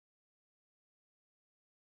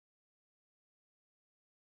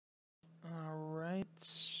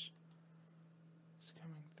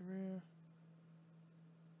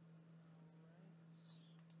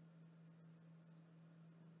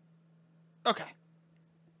Okay.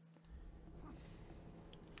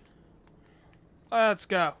 Let's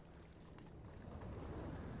go.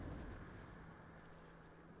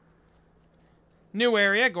 New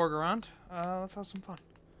area, Gorgorond. Let's have some fun.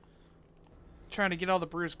 Trying to get all the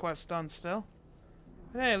Bruce quests done still.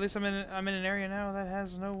 But hey, at least I'm in an area now that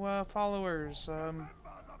has no followers. Oh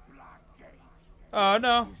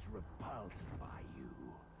no.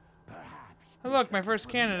 Oh, look, my first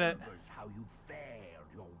candidate. How you failed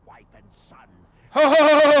your wife and son. Ho ho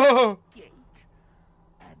ho ho ho! Gate.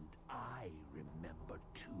 And I remember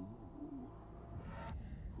too.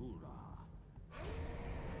 Hoorah.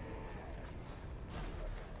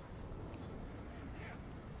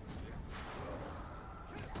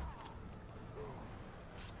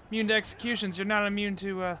 Immune to executions. You're not immune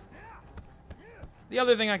to the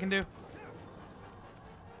other thing I can do.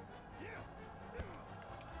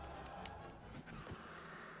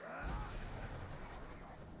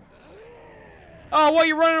 Oh, what?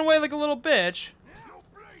 You're running away like a little bitch.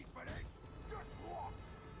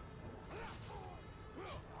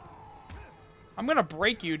 I'm gonna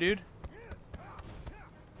break you, dude.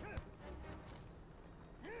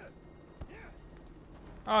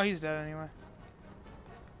 Oh, he's dead anyway.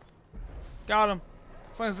 Got him.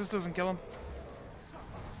 As long as this doesn't kill him.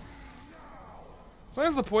 As long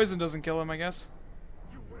as the poison doesn't kill him, I guess.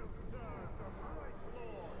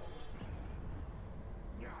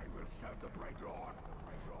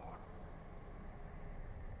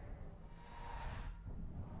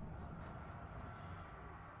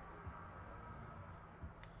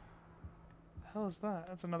 The hell is that?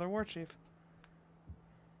 That's another war chief.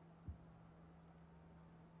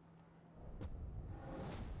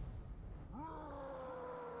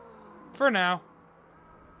 For now.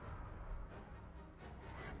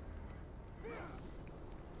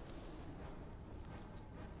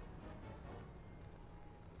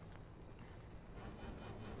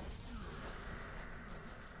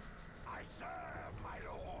 I serve, my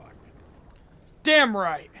lord. Damn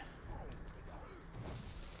right.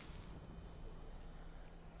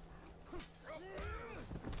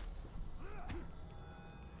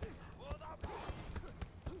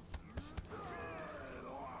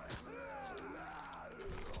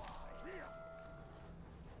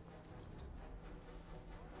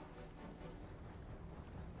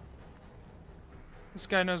 This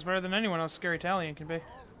guy knows better than anyone how scary Italian can be.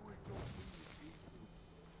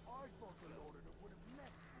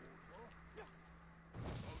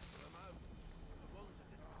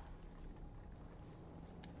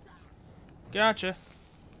 Gotcha.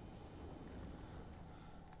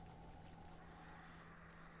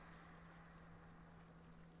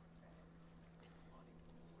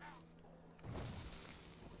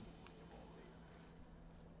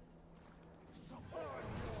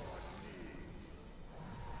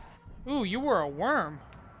 Ooh, you were a worm.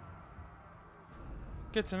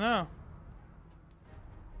 Good to know.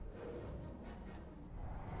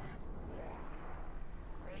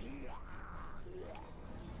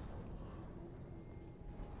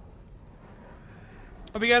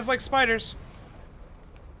 Hope you guys like spiders.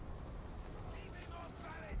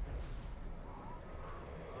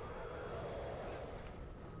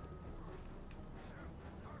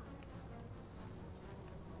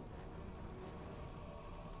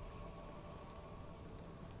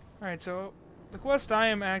 Alright, so the quest I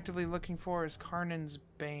am actively looking for is Karnan's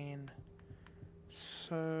Bane.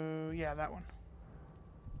 So, yeah, that one.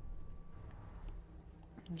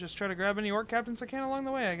 And just try to grab any orc captains I can along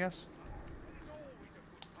the way, I guess.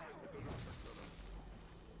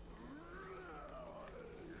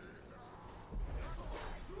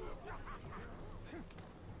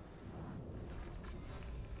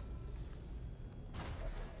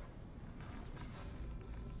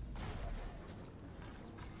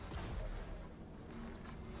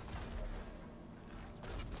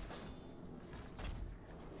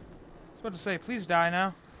 I was about to say, please die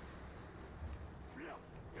now.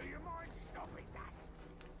 Do you mind stopping that?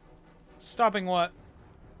 Stopping what?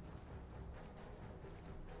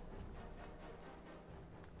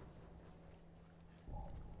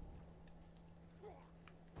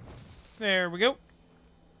 There we go.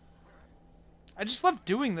 I just love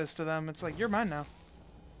doing this to them. It's like, you're mine now.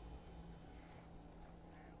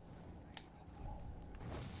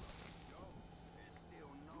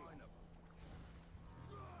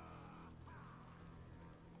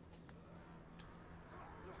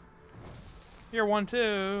 You're one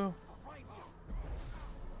too.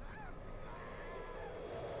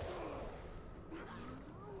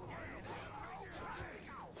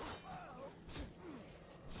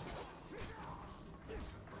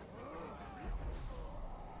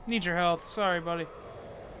 Need your health. Sorry, buddy.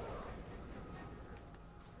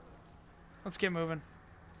 Let's get moving.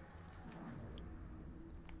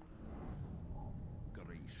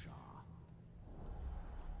 Grisha.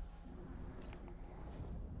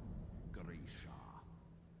 Grisha.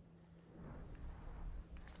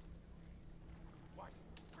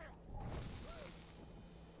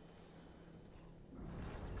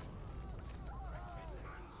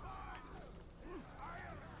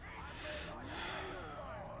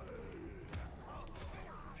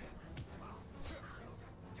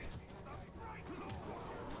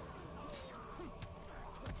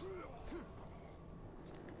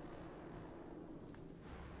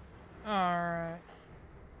 Alright.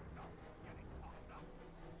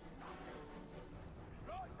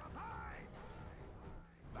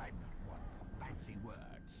 I'm not one for fancy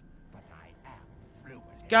words, but I am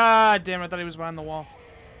fluent. God damn it, I thought he was behind the wall.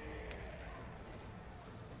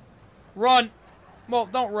 Run! Well,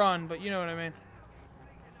 don't run, but you know what I mean.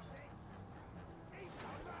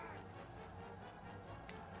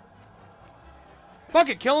 Fuck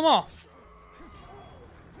it, kill them all!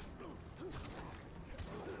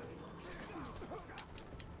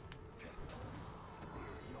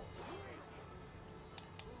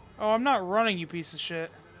 Oh, I'm not running, you piece of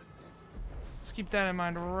shit. Let's keep that in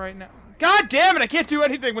mind right now. God damn it, I can't do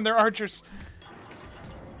anything when they're archers.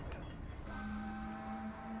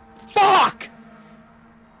 Fuck!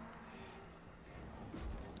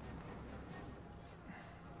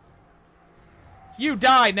 You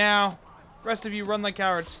die now. Rest of you run like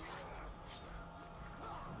cowards.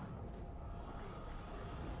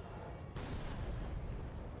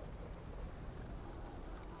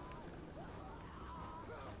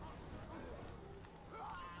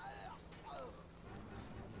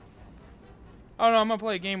 Oh no, I'm gonna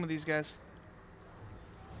play a game with these guys.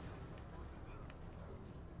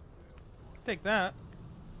 Take that.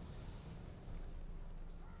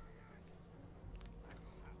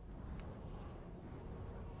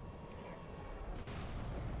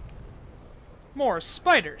 More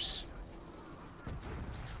spiders.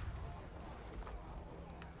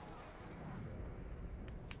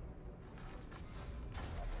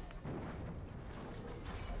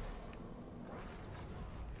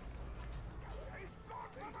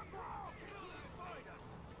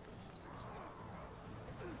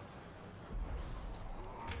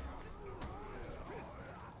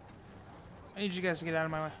 I need you guys to get out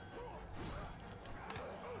of my way.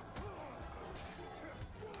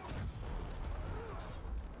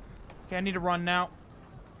 Okay, I need to run now.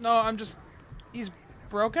 No, I'm just... He's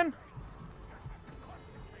broken?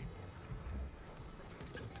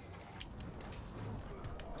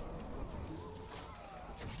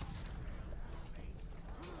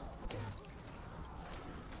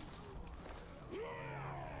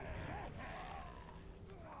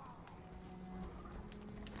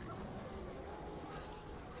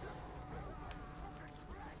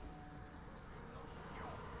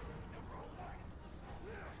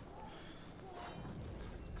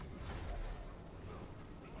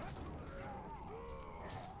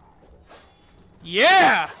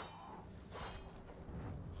 Yeah!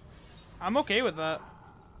 I'm okay with that.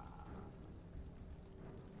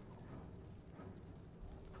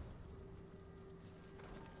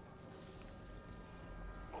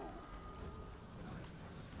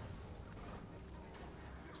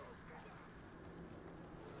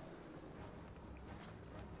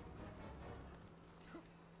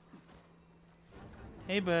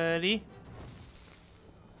 Hey, buddy.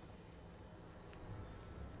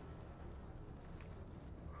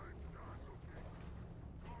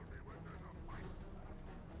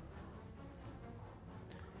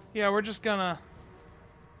 Yeah, we're just gonna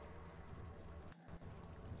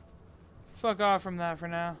fuck off from that for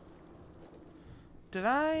now. Did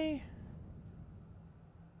I?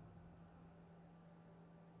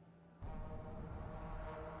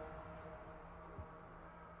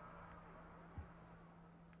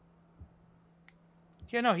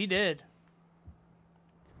 Yeah, no, he did.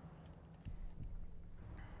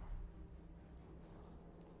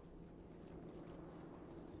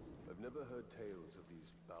 I've never heard tales of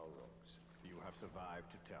these Balrogs. You have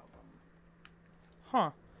survived to tell them.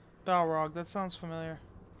 Huh. Balrog, that sounds familiar.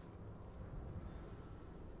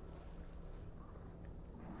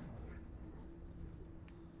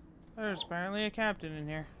 There's apparently a captain in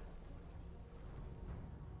here.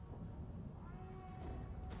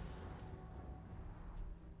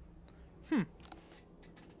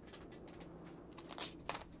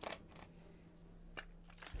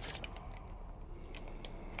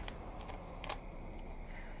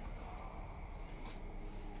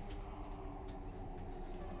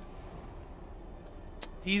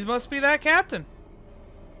 He must be that captain.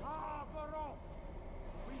 Targaroth,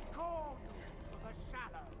 we call you.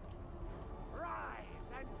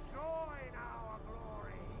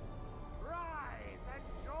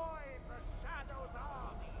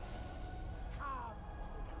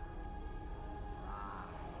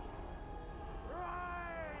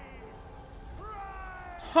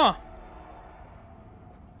 Huh.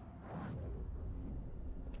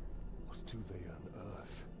 What do they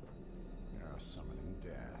unearth? They are summoning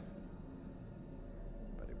death.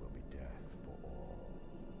 But it will be death for all.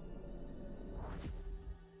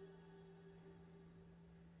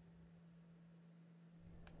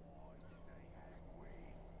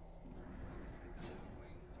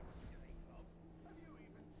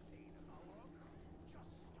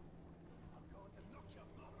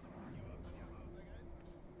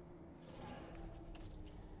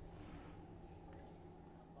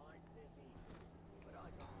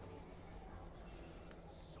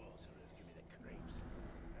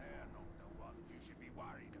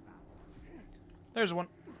 There's one.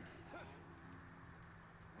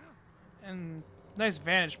 And nice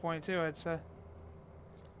vantage point too, I'd say.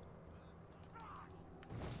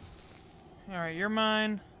 Alright, you're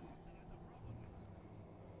mine.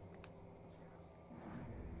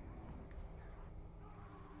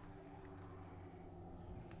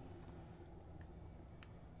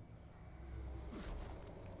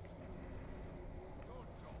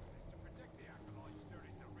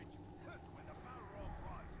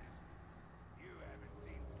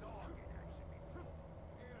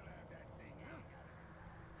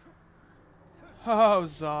 Oh,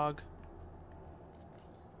 Zog.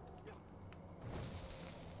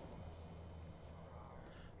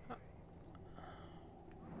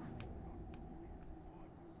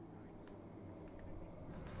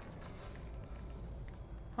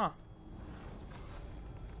 Huh.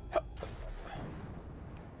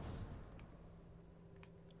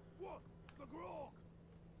 What? The grog!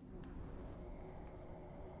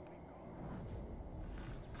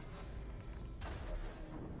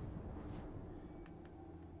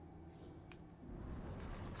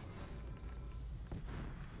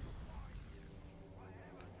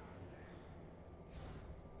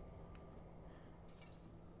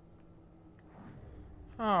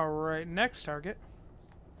 Alright, next target.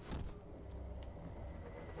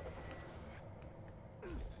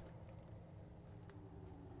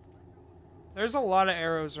 There's a lot of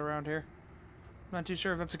arrows around here. I'm not too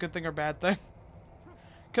sure if that's a good thing or bad thing.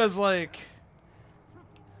 Because, like...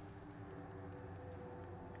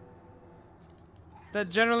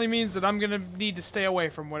 that generally means that I'm gonna need to stay away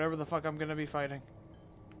from whatever the fuck I'm gonna be fighting.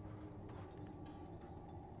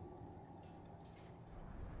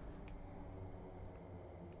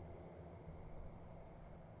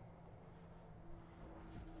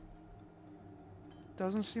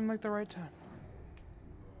 Doesn't seem like the right time.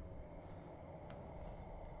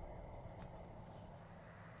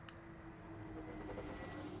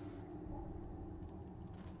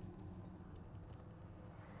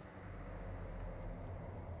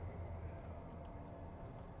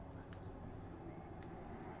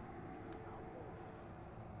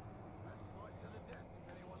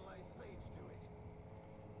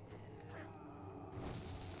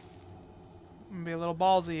 I'm gonna be a little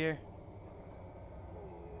ballsy here.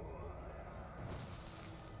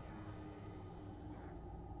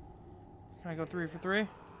 Can I go 3 for 3?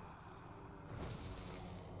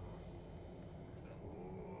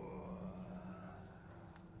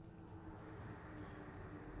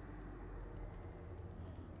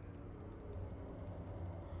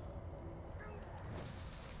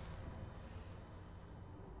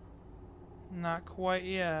 Not quite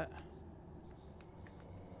yet.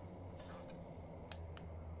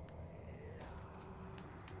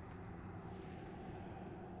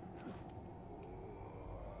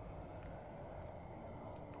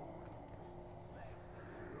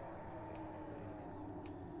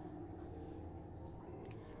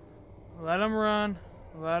 Let him run.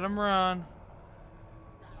 Let him run.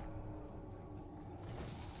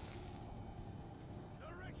 The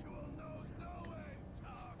ritual knows no end,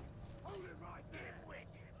 Tug! Hold it right there!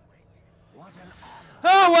 What an honor.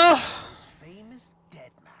 Oh, well. Most famous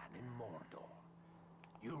dead man in Mordor.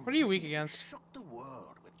 You What are you weak really against? shook the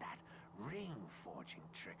world with that ring-forging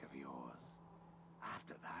trick of yours.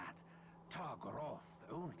 After that, Targaroth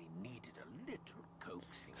only needed a little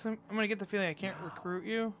coaxing. So I'm gonna get the feeling I can't Now, recruit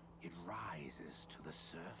you. It rises to the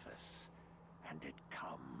surface, and it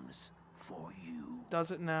comes for you.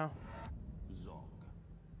 Does it now? Zog.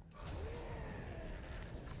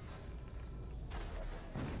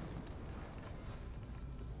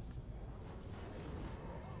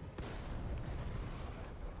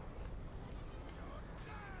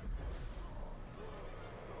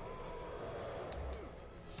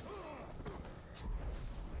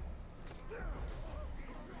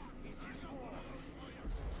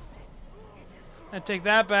 I take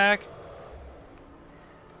that back.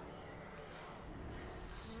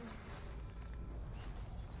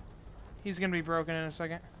 He's gonna be broken in a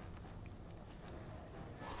second.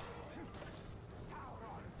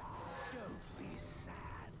 Don't be sad.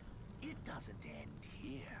 It doesn't end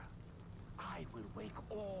here. I will wake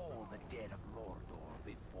all the dead of Mordor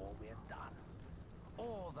before we're done.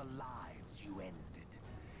 All the lives you ended.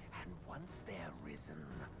 And once they're risen,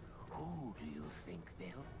 who do you think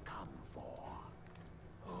they'll come for?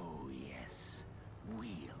 Oh yes, we'll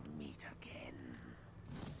meet again.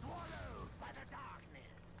 Swallowed by the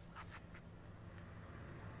darkness.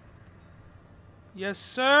 Yes,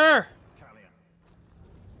 sir. Talia.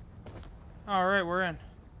 All right, we're in.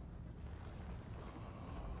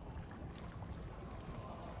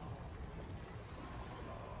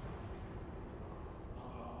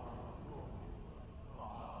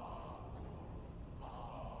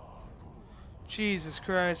 Jesus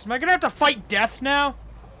Christ. Am I gonna have to fight death now?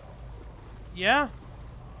 Yeah?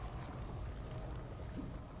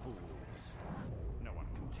 Fools. No one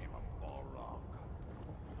can tame a Balrog.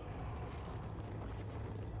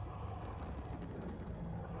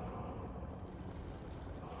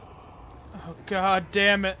 Oh, God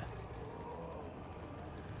damn it.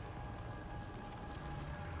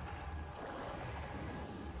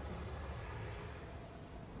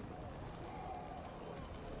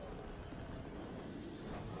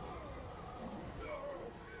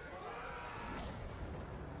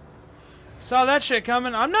 Saw that shit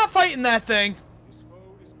coming. I'm not fighting that thing. This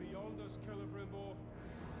foe is beyond us, Celebrimbor.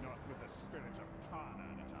 Not with the spirit of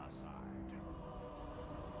Carnan at our side.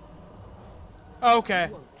 Okay.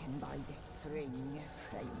 Woken by the thring,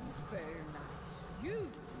 flames burn us.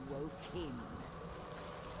 You woke him.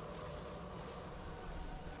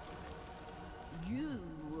 You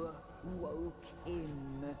woke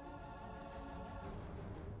him.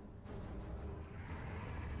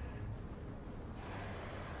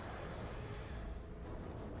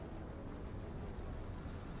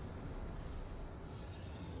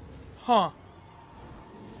 Huh.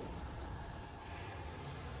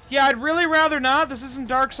 Yeah, I'd really rather not. This isn't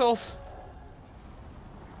Dark Souls.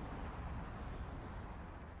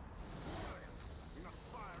 We must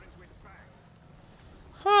fire into its back.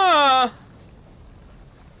 Huh.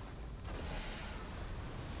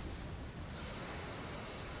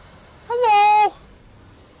 Hello.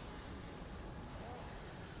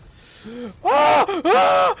 Ah!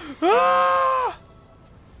 Ah! Ah!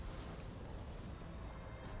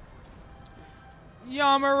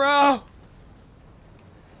 Yamaro.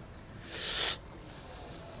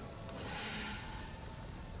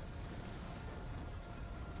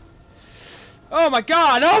 Oh my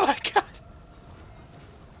god! Oh my god!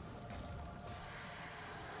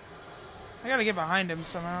 I gotta get behind him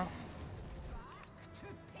somehow. To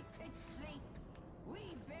pitted sleep, we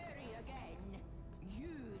bury again.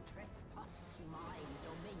 You trespass my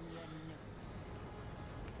dominion.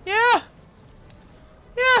 Yeah!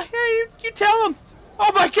 Yeah, you tell him!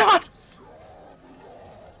 Oh my god!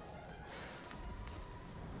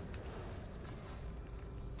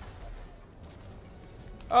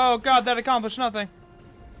 Oh god, that accomplished nothing.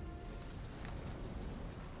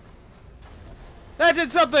 That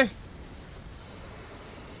did something!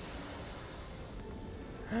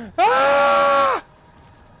 Ah!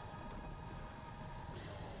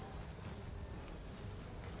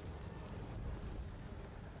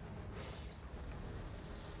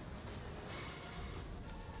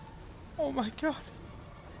 Oh my god.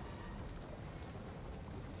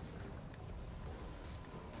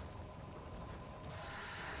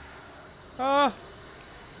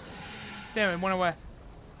 Damn it, went away.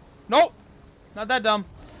 Nope! Not that dumb.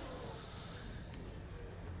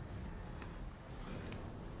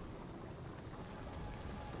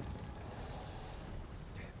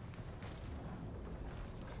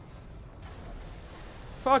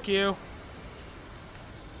 Fuck you.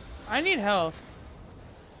 I need health.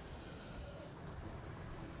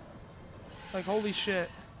 Like, holy shit.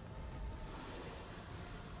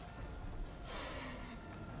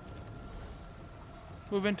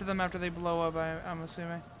 Move into them after they blow up, I'm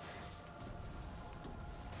assuming.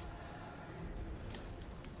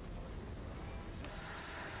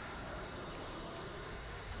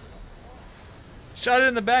 Shot it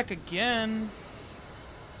in the back again.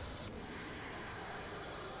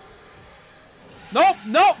 Nope,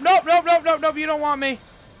 nope, nope, nope, nope, nope, nope, you don't want me.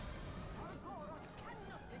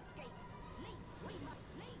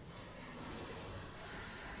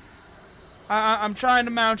 I'm trying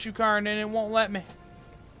to mount you, Karn, and it won't let me.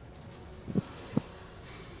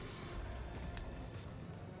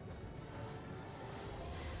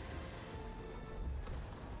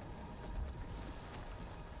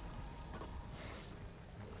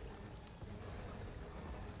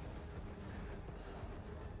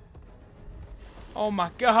 Oh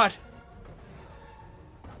my god.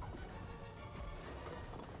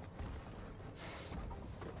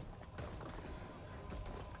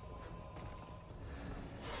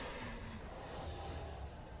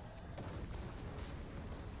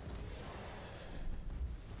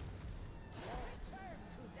 Return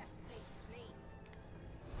to deathly sleep.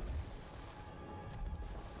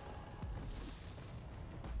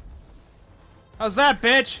 How's that,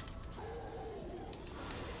 bitch?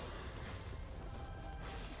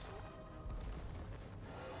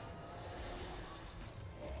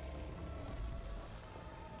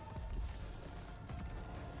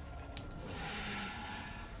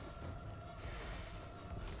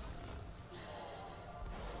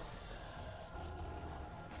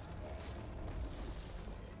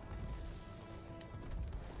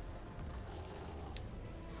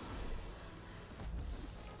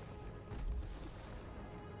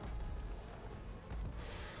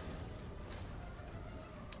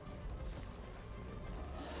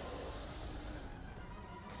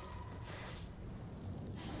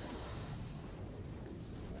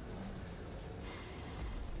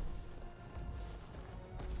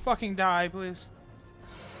 Fucking die, please.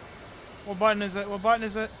 What button is it? What button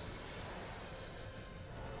is it?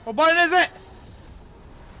 What button is it?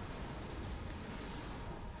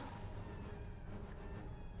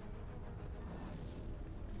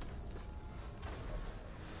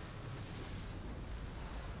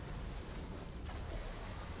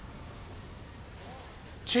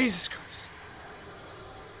 Jesus Christ.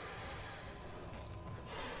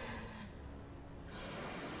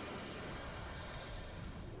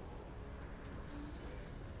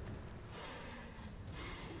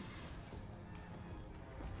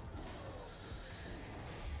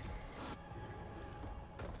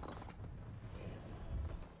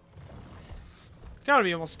 Gotta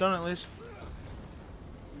be almost done at least.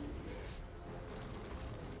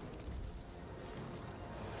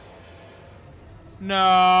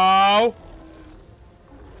 No.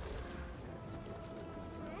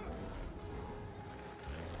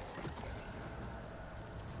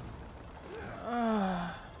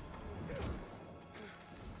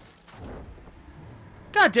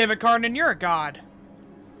 God damn it, Carnan, you're a god.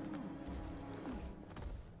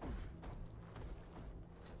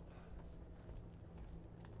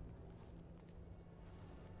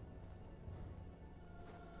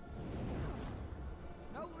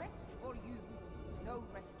 No rest for you. No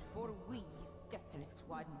rest for we, deathless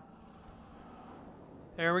one.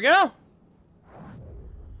 There we go.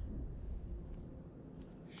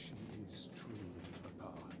 She is truly a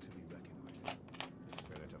power to be reckoned with. The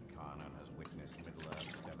spirit of Kanan has witnessed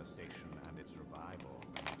Middle-earth's devastation and its revival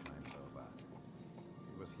many times over.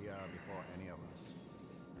 She was here before any of us,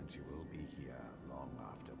 and she will be here long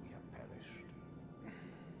after we have perished.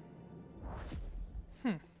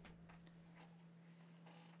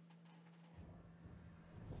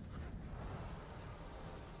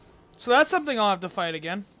 So that's something I'll have to fight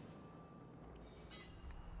again. If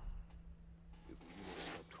we do not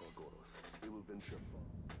stop Torgoroth, we will venture far.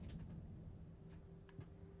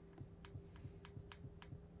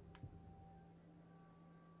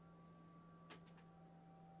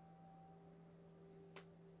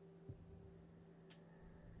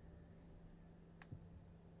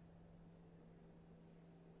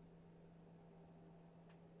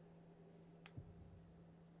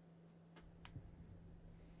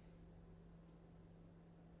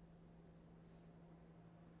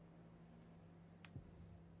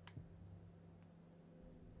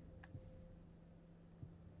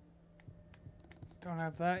 Don't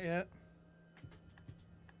have that yet.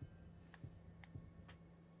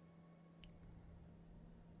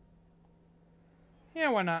 Yeah,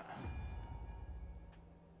 why not?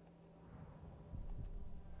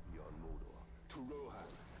 Beyond Mordor, to Rohan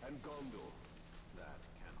and Gondor. That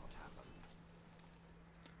cannot happen.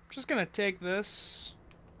 I'm just gonna take this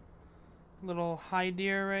little high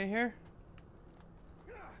deer right here.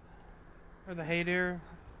 Or the hay deer,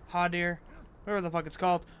 ha deer, whatever the fuck it's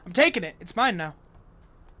called. I'm taking it. It's mine now.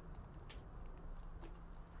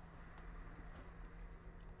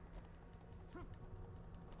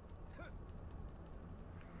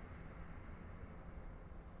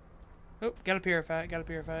 Oh, gotta purify it, gotta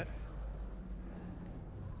purify it.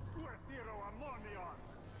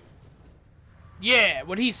 Yeah,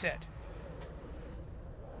 what he said.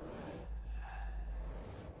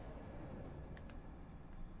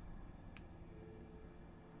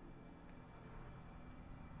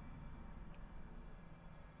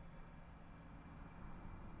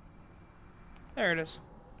 There it is.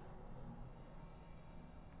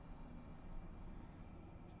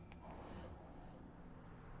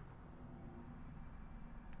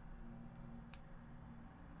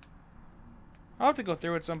 I'll have to go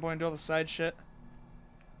through at some point and do all the side shit.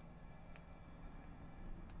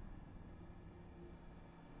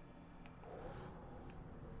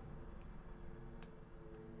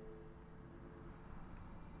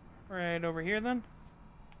 Right over here then.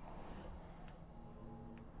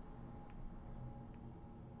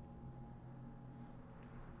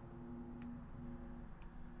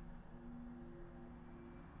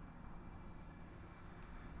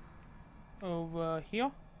 Over here?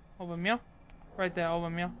 Over here? Right there, over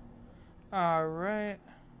here. Alright.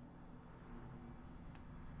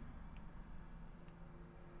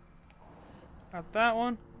 Got that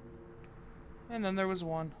one. And then there was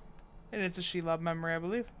one. And it's a Shelob memory, I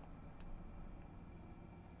believe.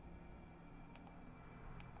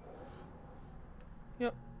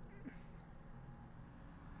 Yep.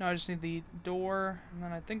 Now I just need the door, and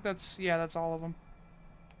then I think that's, yeah, that's all of them.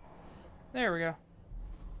 There we go.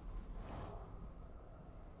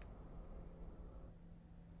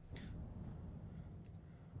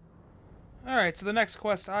 Alright, so the next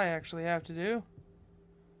quest I actually have to do.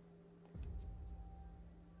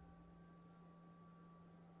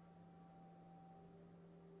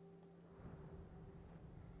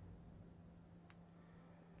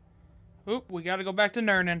 Oop, we gotta go back to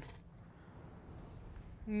Nurnin.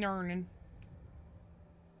 Nurnin.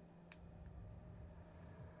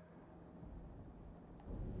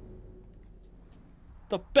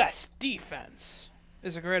 The best defense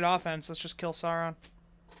is a great offense. Let's just kill Sauron.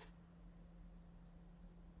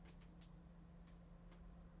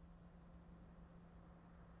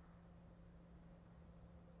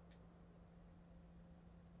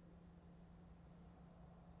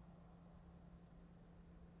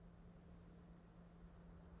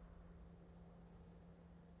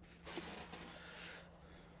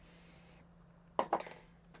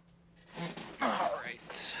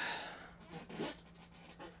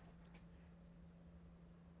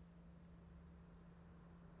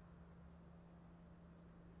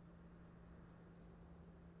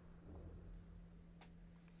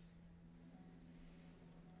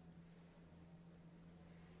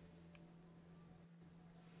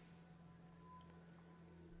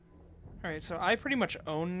 Alright, so I pretty much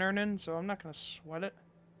own Nurnin, so I'm not gonna sweat it.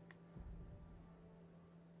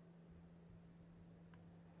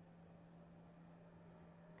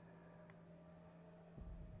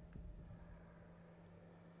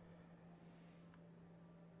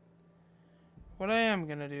 What I am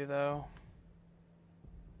gonna do, though...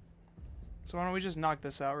 So why don't we just knock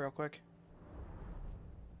this out real quick?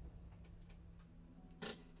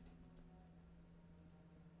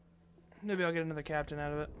 Maybe I'll get another captain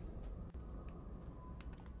out of it.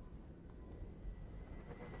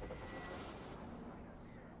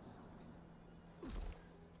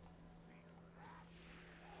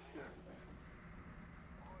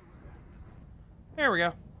 There we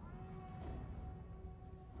go.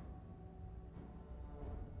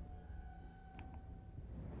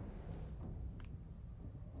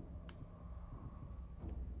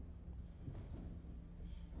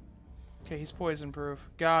 Okay, he's poison proof.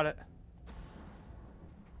 Got it.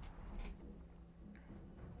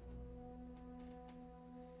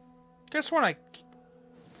 Guess when I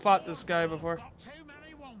fought this guy before. Got too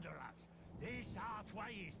many wanderers. This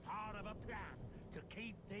archway is part of a plan to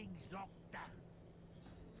keep things locked down.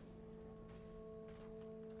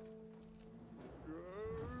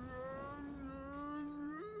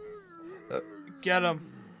 Get him.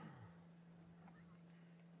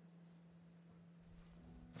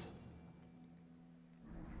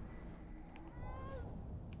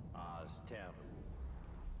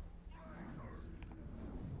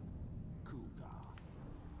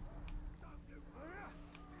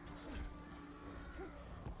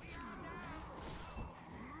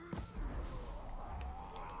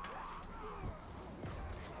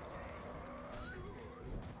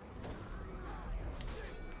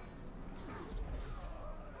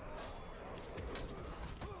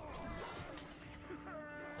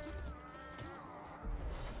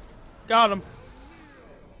 Got him.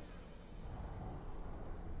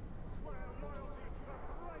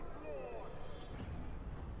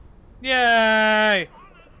 Yay!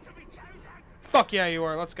 Fuck yeah, you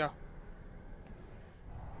are. Let's go.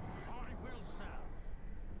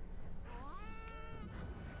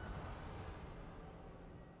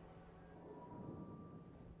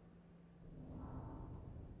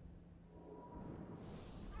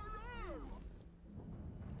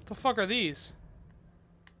 What the fuck are these?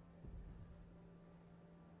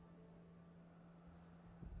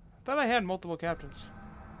 I thought I had multiple captains.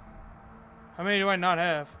 How many do I not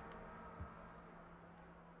have?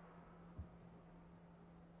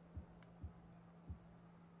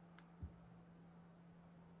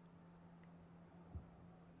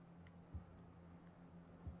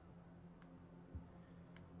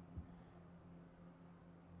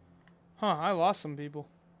 Huh, I lost some people.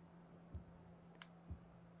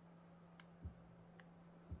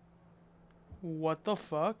 What the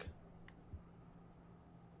fuck?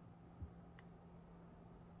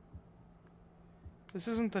 This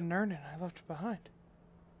isn't the Nernin I left behind.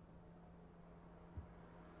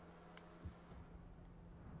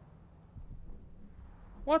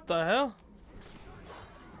 What the hell?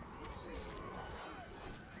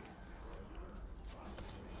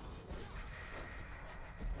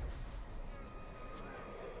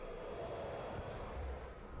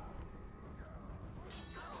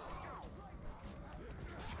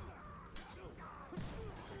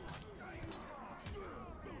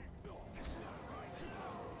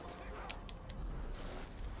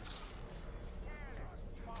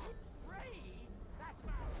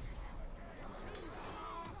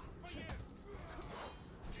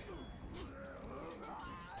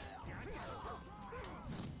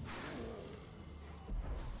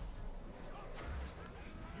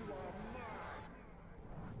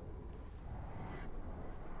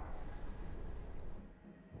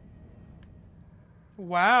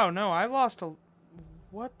 Wow, no, I lost a...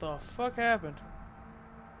 What the fuck happened?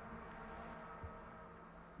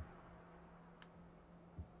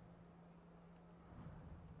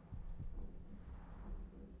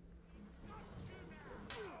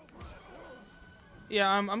 Yeah,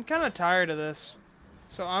 I'm kind of tired of this.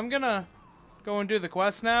 So I'm gonna go and do the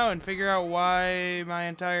quest now and figure out why my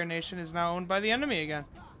entire nation is now owned by the enemy again.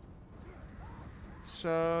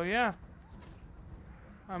 So, yeah.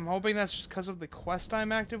 I'm hoping that's just because of the quest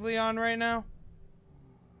I'm actively on right now.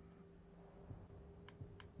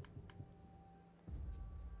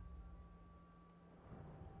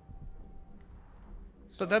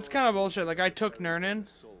 But that's kind of bullshit. Like, I took Nernin.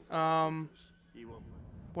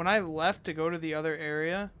 When I left to go to the other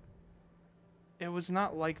area, it was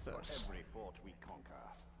not like this.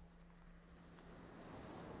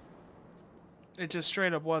 It just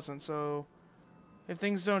straight up wasn't, so... If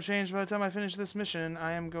things don't change by the time I finish this mission,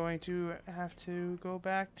 I am going to have to go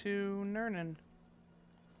back to Nernin.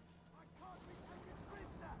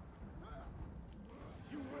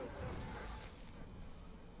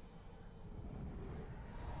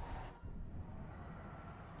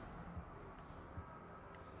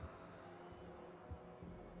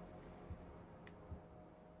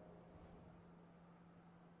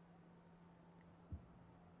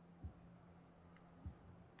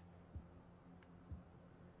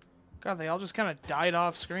 God, they all just kind of died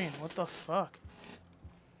off screen. What the fuck?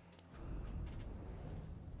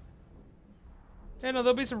 Yeah, no,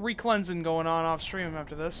 there'll be some re-cleansing going on off stream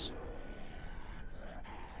after this.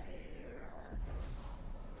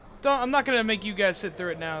 I'm not gonna make you guys sit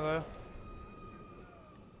through it now, though.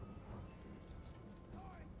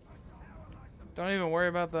 Don't even worry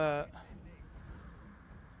about that.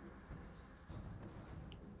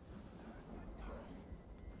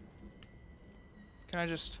 Can I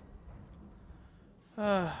just...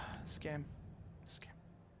 this game. This game.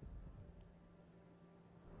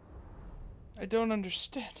 I don't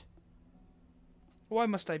understand. Why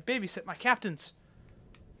must I babysit my captains?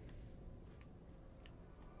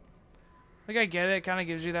 Like, I get it, it kind of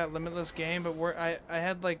gives you that limitless game, but I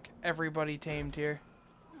had, like, everybody tamed here.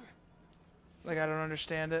 Like, I don't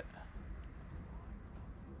understand it.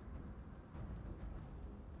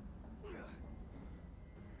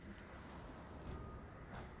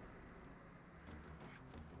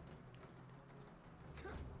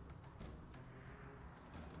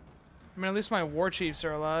 I mean, at least my war chiefs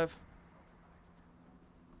are alive.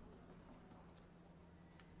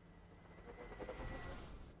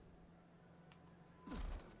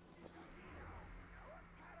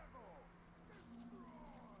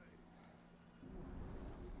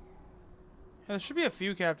 Yeah, there should be a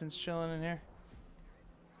few captains chilling in here.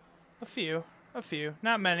 A few. A few.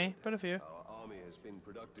 Not many, but a few. Our army has been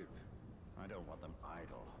productive. I don't want them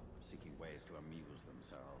idle, seeking ways to amuse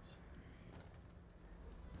themselves.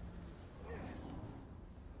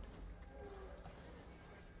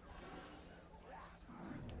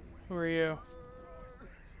 Who are you?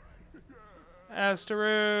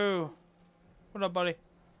 Asteru! What up, buddy?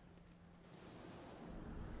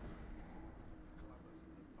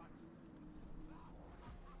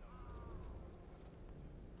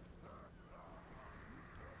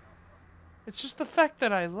 It's just the fact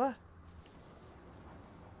that I left.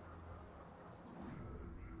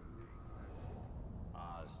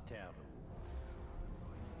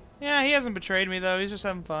 Yeah, he hasn't betrayed me, though. He's just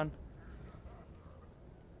having fun.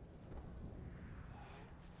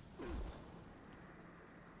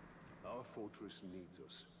 Our fortress needs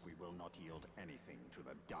us. We will not yield anything to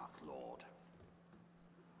the Dark Lord.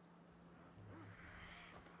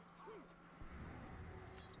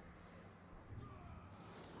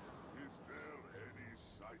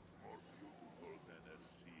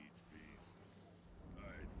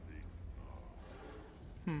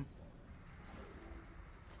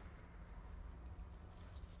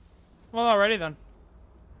 Well, alrighty then.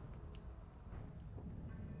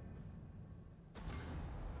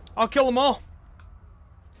 I'll kill them all.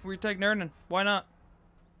 Retake Nernan. Why not?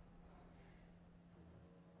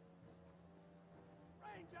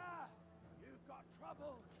 Ranger! You've got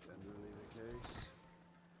trouble. Generally the case.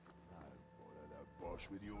 Bother the boss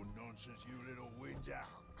with your nonsense, you little whinger.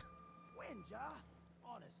 Whinger?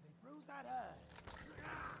 Honestly, Bruce, that hurts.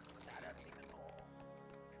 That hurts even more.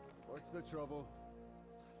 What's the trouble?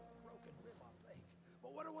 Broken rib off leg.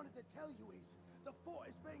 But what I wanted to tell you is, the fort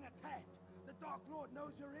is being attacked. The Dark Lord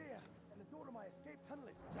knows you're here, and the door to my escape tunnel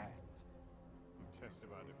is jammed. A test of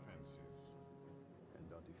our defenses. And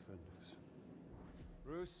our defenders.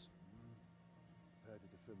 Bruce, prepare to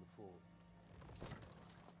defend the fort.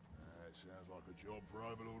 That sounds like a job for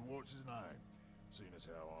Overlord what's his name, seeing as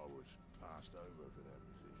how I was passed over for that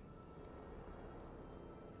position.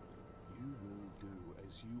 You will do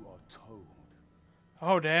as you are told.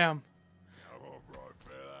 Oh, damn. Oh, right,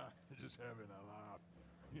 fella. Just having a laugh.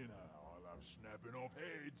 You know how I love snapping off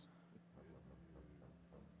heads.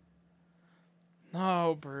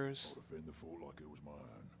 No, Bruce. I'll defend the fort like it was my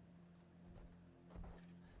own.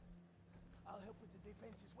 I'll help with the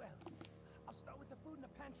defense as well. I'll start with the food in the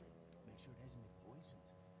pantry. Make sure it hasn't been poisoned.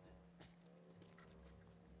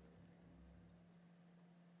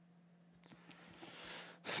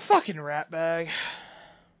 Fucking rat bag.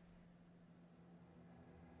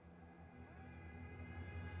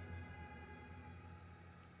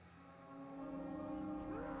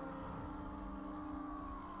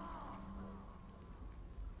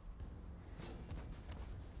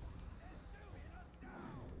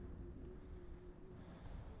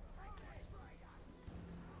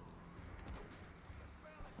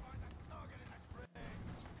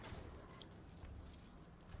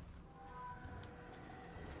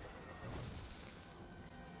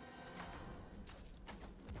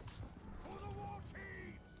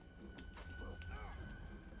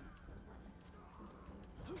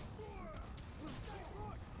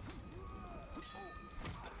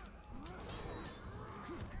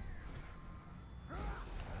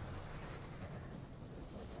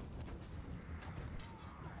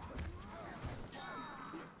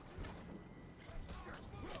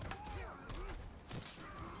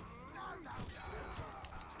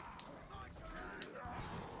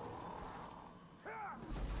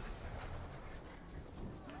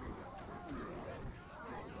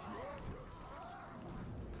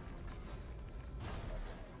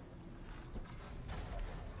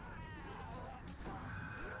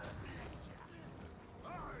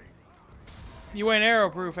 You ain't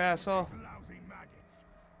arrow-proof, asshole. Lousy maggots.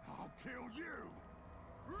 I'll kill you.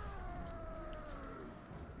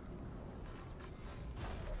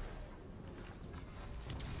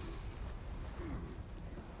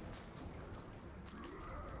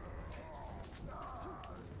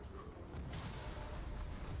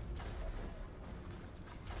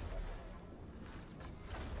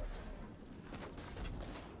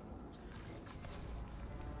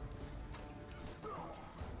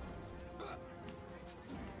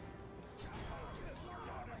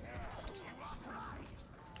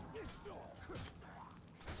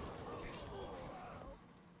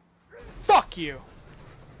 Fuck you.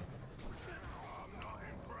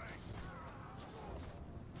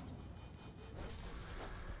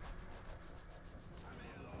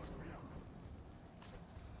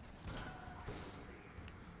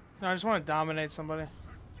 No, I just want to dominate somebody.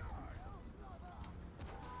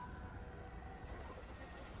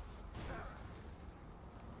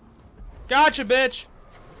 Gotcha, bitch.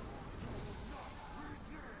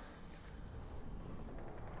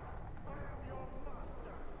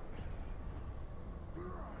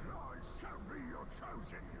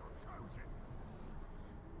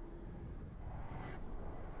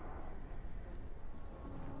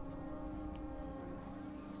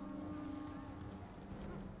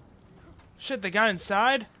 Shit, they got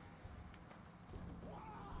inside?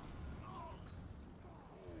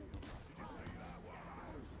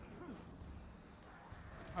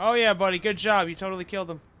 Oh yeah, buddy, good job. You totally killed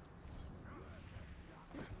him.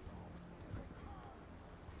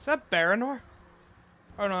 Is that Baranor?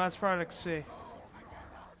 Oh no, that's Product C.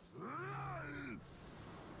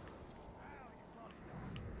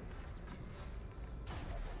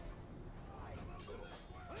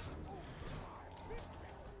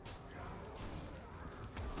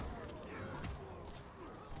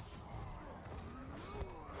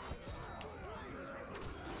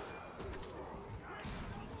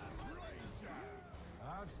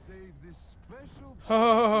 I've saved this special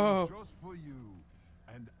Oh. potion just for you,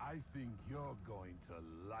 and I think you're going to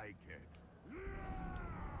like it.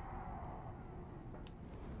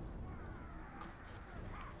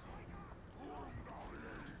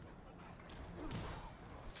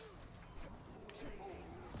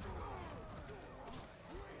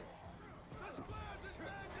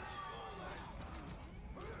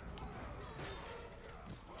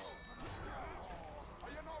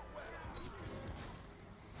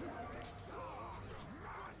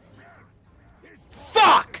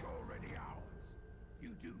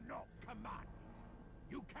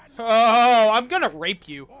 Oh, I'm gonna rape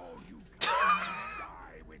you. All you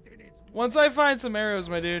die within its Once I find some arrows,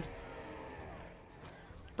 my dude.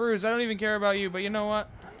 Bruce, I don't even care about you, but you know what?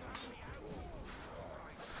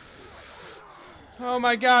 Oh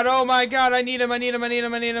my god, I need him, I need him, I need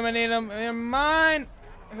him, I need him, I need him. Mine!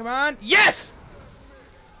 Come on. Yes!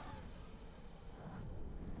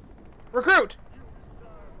 Recruit!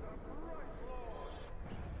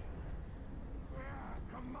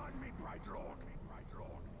 command me, bright lord. Bright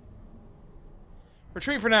lord.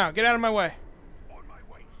 Retreat for now. Get out of my way. On my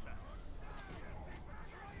way, sir.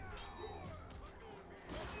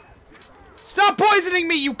 Stop poisoning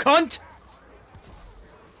me, you cunt!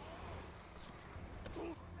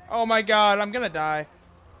 Oh my god, I'm gonna die.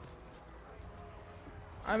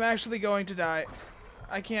 I'm actually going to die.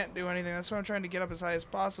 I can't do anything. That's why I'm trying to get up as high as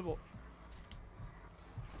possible.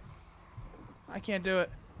 I can't do it.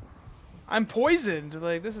 I'm poisoned.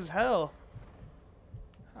 Like, this is hell.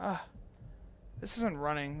 This isn't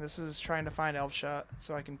running. This is trying to find Elf Shot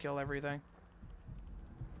so I can kill everything.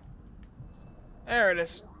 There it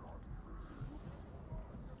is.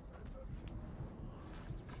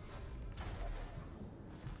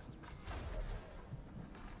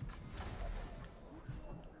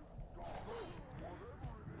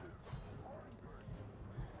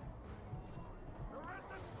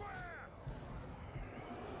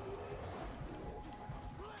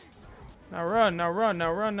 Now run, now run,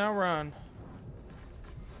 now run, now run.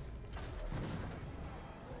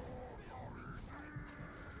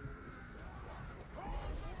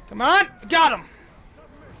 Come on! Got him!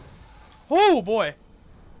 Oh boy!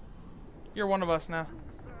 You're one of us now.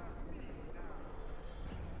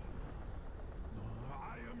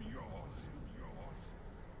 I am yours.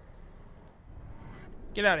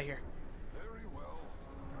 Get out of here. Very well.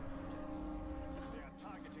 They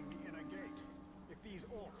are targeting the inner gate. If these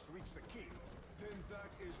orcs reach the keep, Then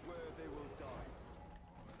that is where they will die.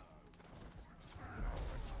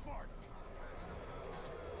 Let's fight.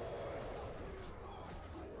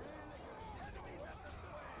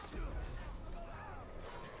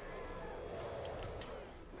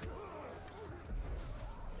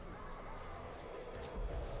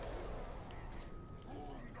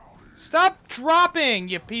 Stop dropping,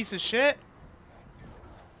 you piece of shit!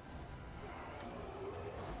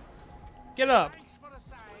 Get up.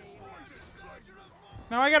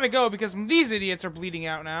 Now I gotta go because these idiots are bleeding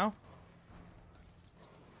out now.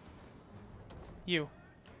 You.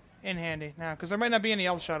 In handy. Now, because there might not be any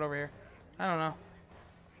Elf Shot over here. I don't know.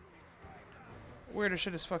 Weirder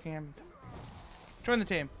shit is fucking happened. Join the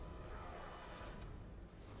team.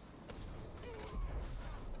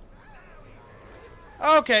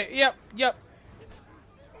 Okay, yep.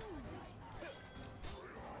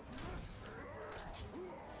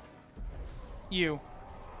 You.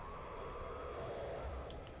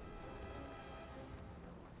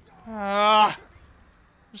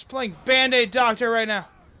 Just playing Band-Aid Doctor right now.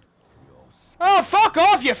 Oh, fuck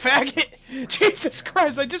off, you faggot! Jesus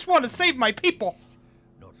Christ, I just want to save my people.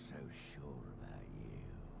 Not so sure about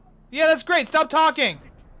you. Yeah, that's great. Stop talking.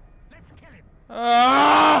 Let's kill him.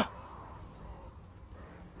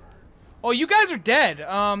 Oh, you guys are dead.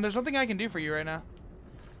 There's nothing I can do for you right now.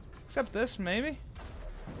 Except this, maybe?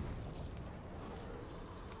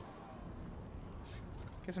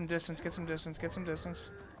 Get some distance, get some distance, get some distance.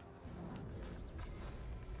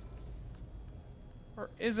 Or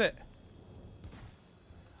is it?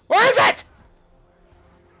 Where is it?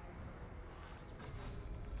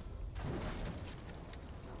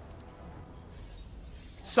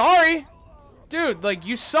 Sorry. Dude, like,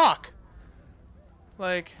 you suck.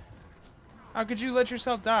 Like, how could you let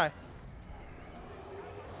yourself die?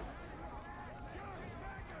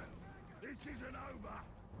 This isn't over.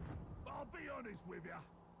 I'll be honest with you.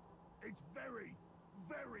 It's very,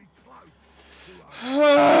 very close to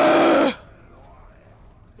over.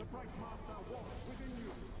 the Bright Master walks within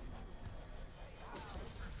you.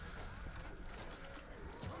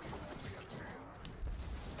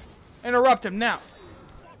 Interrupt him now.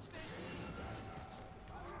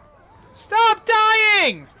 Stop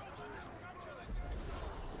dying!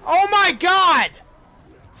 Oh my god!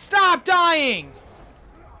 Stop dying!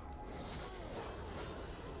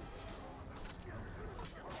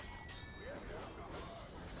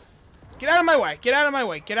 Get out of my way! Get out of my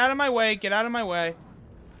way! Get out of my way! Get out of my way!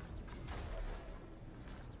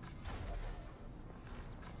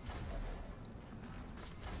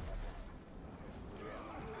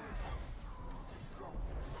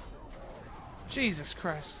 Jesus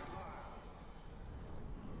Christ.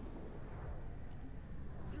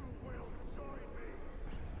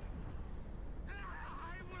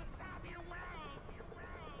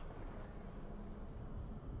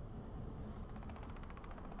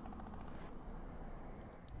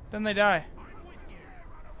 Then they die.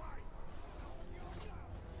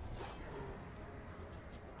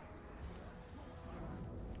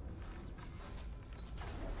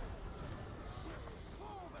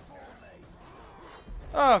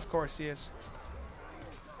 Oh, of course he is.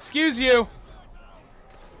 Excuse you!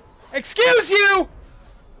 Excuse you!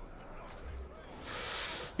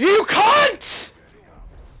 You cunt!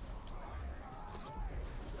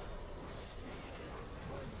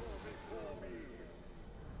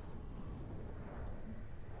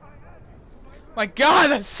 My God,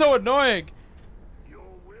 that's so annoying! Your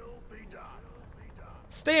will be done.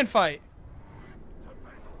 Stay and fight. To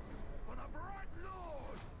battle for the Bright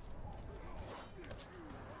Lord.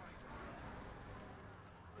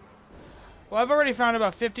 Well, I've already found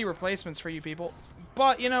about 50 replacements for you people.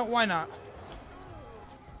 But, you know, why not?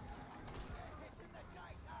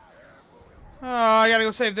 Oh, I gotta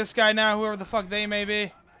go save this guy now, whoever the fuck they may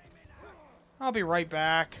be. I'll be right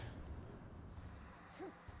back.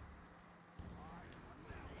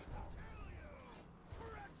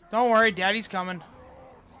 Don't worry, Daddy's coming.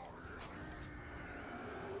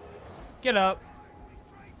 Get up.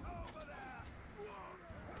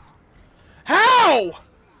 How?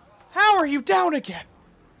 How are you down again?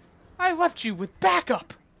 I left you with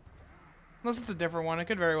backup. Unless it's a different one. It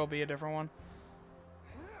could very well be a different one.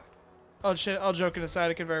 Oh shit, all joking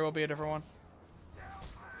aside, it could very well be a different one.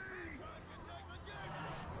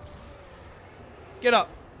 Get up.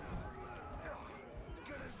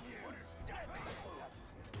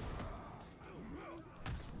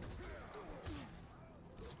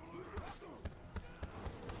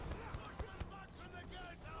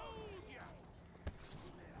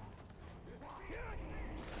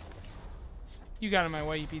 You got in my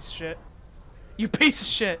way, you piece of shit. You piece of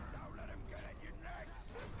shit.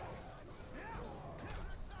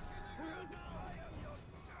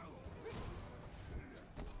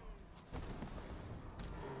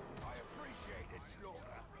 I appreciate this slaughter.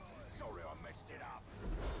 Sorry I messed it up.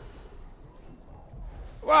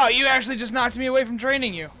 Wow, you actually just knocked me away from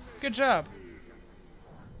training you. Good job.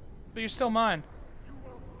 But you're still mine.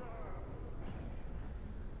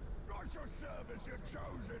 I shall serve as your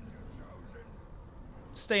chosen.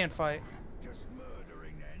 Stay and fight. Just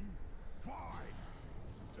murdering then? Fine.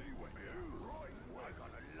 See what you right. I'm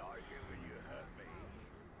gonna like it when you hurt me.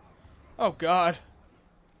 Oh God.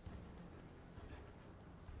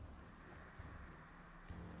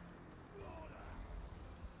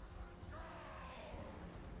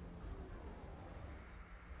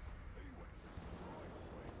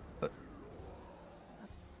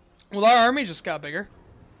 Well, our army just got bigger,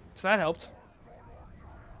 so that helped.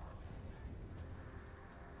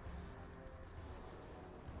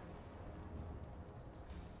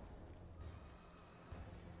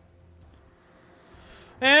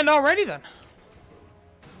 And alrighty then.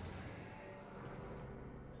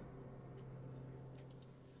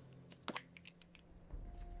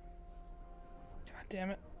 God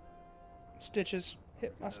damn it. Stitches.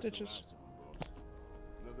 Hit my stitches.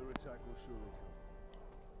 Another attack will surely come.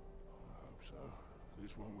 I hope so.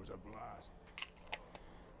 This one was a blast.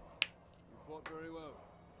 You fought very well.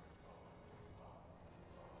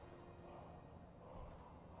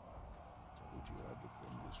 Told you I'd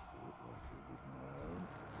defend this fort like it was my own.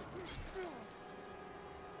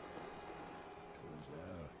 Turns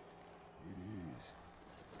out, it is.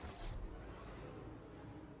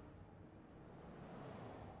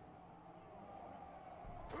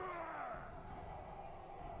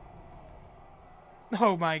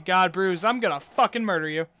 Oh my God, Bruce, I'm gonna fucking murder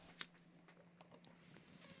you.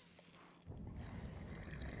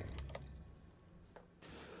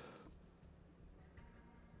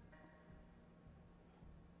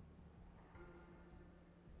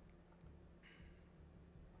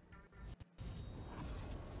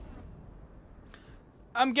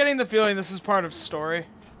 I'm getting the feeling this is part of story.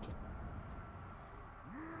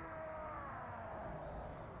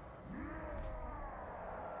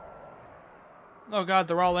 Oh God,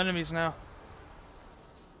 they're all enemies now.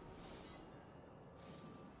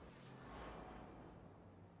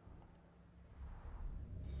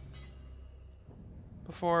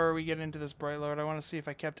 Before we get into this Bright Lord, I want to see if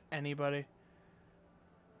I kept anybody.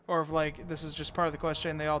 Or if, like, this is just part of the quest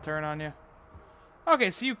chain, they all turn on you.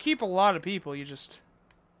 Okay, so you keep a lot of people, you just...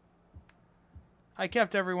 I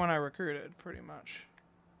kept everyone I recruited, pretty much.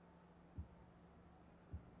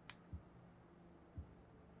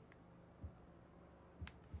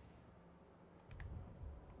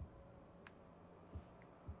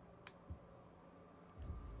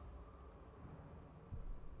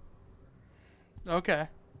 Okay.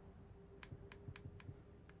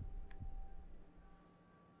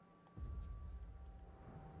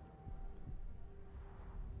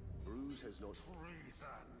 Bruce has not... Treason!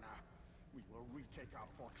 We will retake our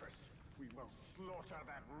fortress. We will slaughter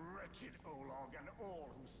that wretched Olog and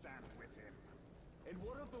all who stand with him. And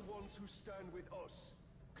what of the ones who stand with us?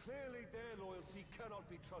 Clearly their loyalty cannot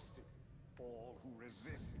be trusted. All who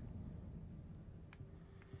resist.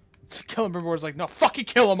 Celebrimbor's like, no, fucking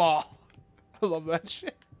kill them all. I love that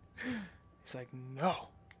shit. He's like, no.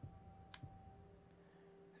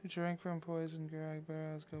 Who drank from poison drag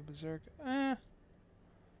barrels go berserk. Name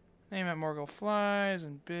at Morgul flies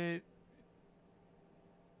and bit.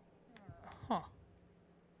 Huh.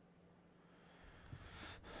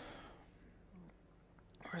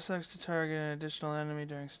 Or selects to target an additional enemy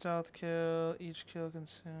during stealth kill. Each kill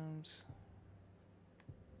consumes.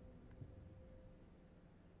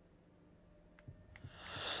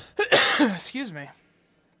 Excuse me.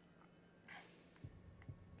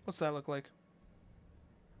 What's that look like?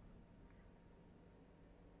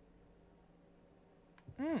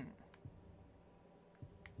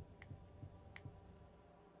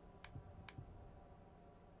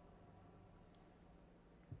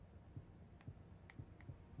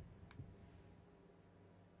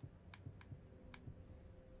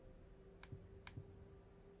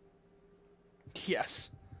 Yes.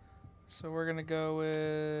 So we're gonna go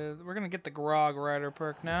with... We're gonna get the Grog Rider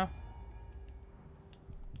perk now.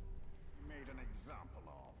 Made an example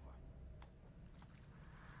of.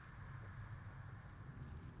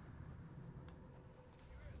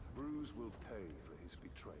 Bruce will pay for his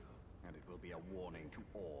betrayal. And it will be a warning to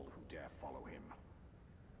all who dare follow him.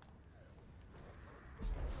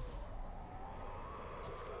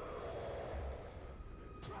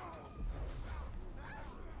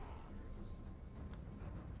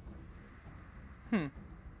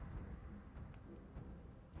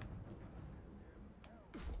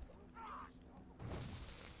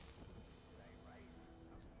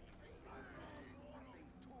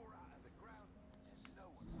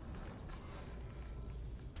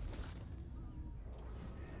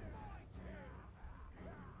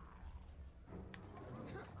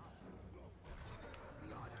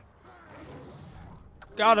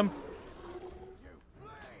 Got him.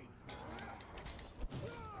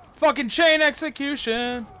 Fucking chain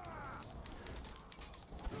execution.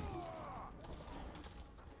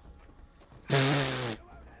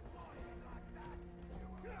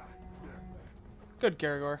 Good,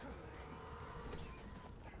 Caragor.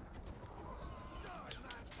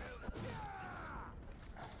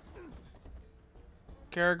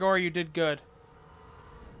 Caragor, you did good.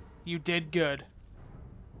 You did good.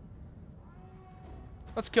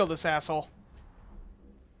 Let's kill this asshole.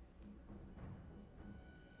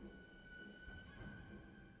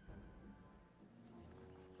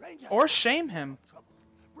 Ranger, Or shame him. trouble.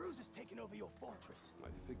 Bruce has taken over your fortress. I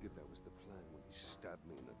figured that was the plan when he stabbed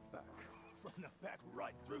me in the back. From the back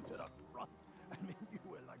right through to the front. I mean, you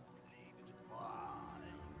were like bleeding.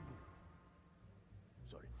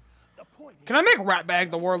 Sorry. The point Can I make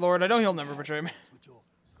Ratbag the Warlord? I know he'll never betray me. with your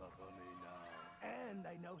suffer me now. And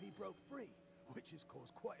I know he broke free, which has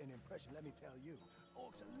caused quite an impression, let me tell you.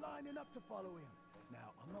 Orcs are lining up to follow him.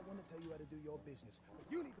 Now, I'm not one to tell you how to do your business, but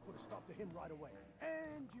you need to put a stop to him right away.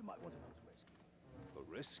 And you might want to mount a rescue. A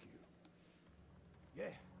rescue?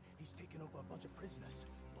 Yeah, he's taken over a bunch of prisoners,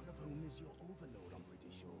 one of whom is your overlord, I'm pretty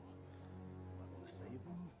sure. Might want to save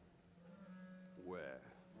them. Where?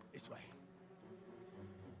 This way.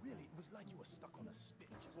 Really, it was like you were stuck on a spit.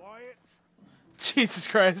 Quiet. Jesus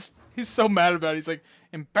Christ. He's so mad about it. He's like,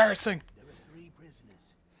 embarrassing. There are 3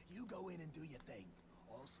 prisoners. You go in and do your thing.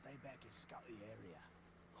 I'll stay back and scout the area.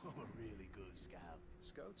 I'm a really good scout.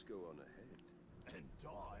 Scouts go on ahead. And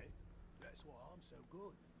die. That's why I'm so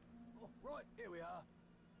good. Oh, right, here we are.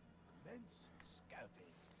 Commence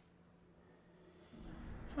scouting.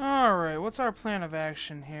 Alright, what's our plan of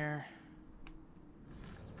action here?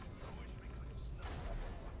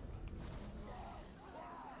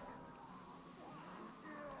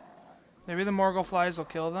 Maybe the Morgul flies will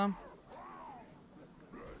kill them.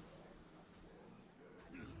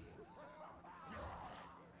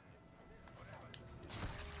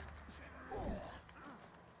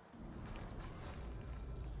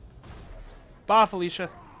 Bye, Felicia.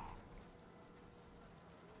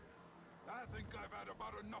 I think I've had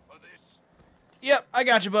about enough of this. Yep, I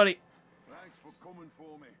got you, buddy. Thanks for coming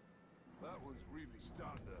for me. That was really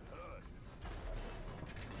starting to hurt.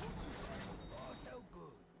 Oh, so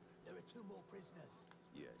good. There are 2 more prisoners.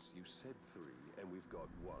 Yes, you said 3, and we've got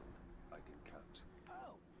 1. I can count.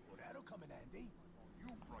 Oh, well, that'll come in handy.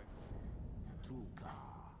 You right. Tuka.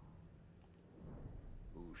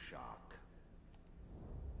 Ushak.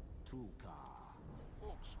 Tuka.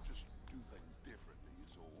 Folks just do things differently,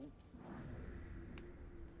 is all.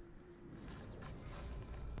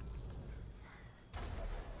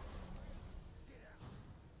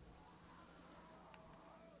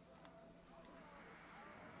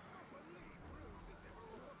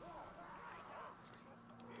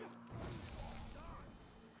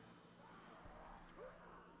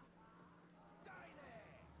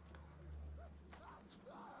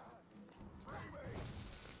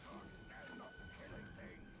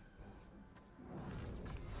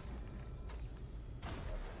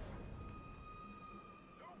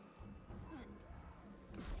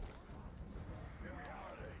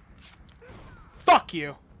 Fuck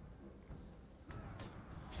you.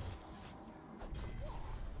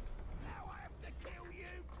 Now I have to kill you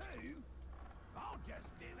too? I'll just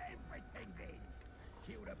do everything then.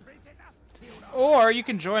 Kill the prisoner, kill the Or you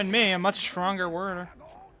can join me, a much stronger warrior.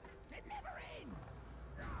 It never ends.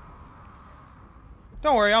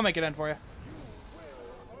 Don't worry, I'll make it end for you.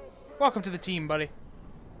 Welcome to the team, buddy.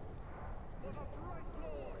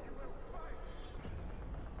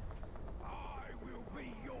 I will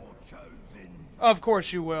be your chosen. Of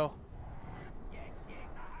course you will. Yes,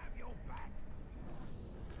 I have your back.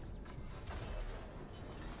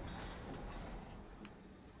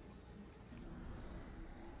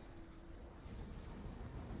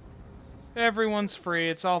 Everyone's free.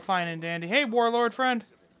 It's all fine and dandy. Hey, warlord friend.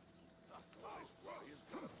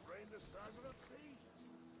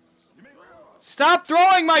 Stop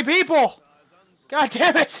throwing my people! God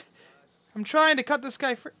damn it! I'm trying to cut this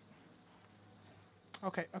guy free.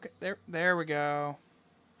 Okay, there we go.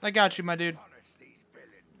 I got you, my dude. Punish these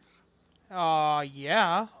villains.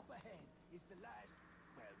 Yeah. Up ahead is the last.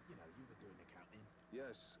 Well, you know, you were doing accounting.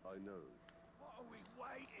 Yes, I know. What are we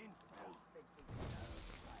waiting for? These things are so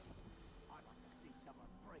great. I'd like to see someone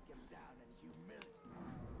break them down in humility.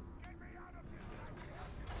 Get me out of here.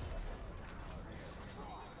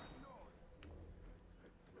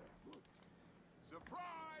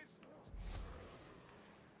 Surprise!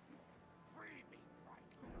 Free me,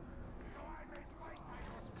 Franklin, so I may fight by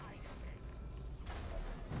your side again.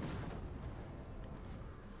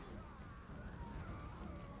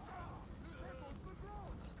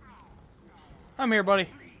 I'm here, buddy.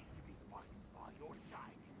 Pleased to be fighting by your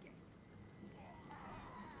side again.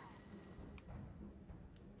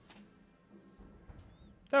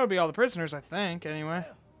 That would be all the prisoners, I think, anyway.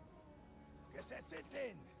 Guess that's it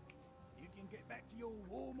then. You can get back to your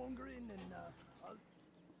warmongering and,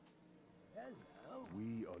 hello.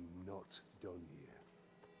 We are not done here.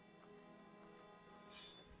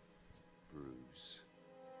 Bruce.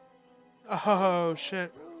 Oh,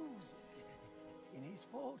 shit. Bruce, in his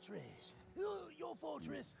fortress. Your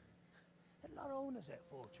fortress. And not owners that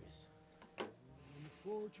fortress. When the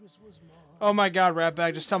fortress was mine. Oh my god,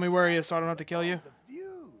 Ratbag, just tell me where he is so I don't have to kill you. The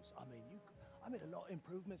views. I mean, I made a lot of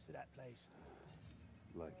improvements to that place.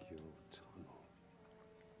 Like your tunnel.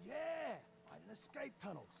 Yeah, I had an escape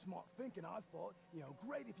tunnel. Smart thinking, I thought. You know,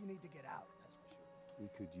 great if you need to get out, that's for sure. We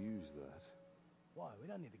could use that. Why? We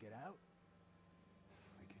don't need to get out.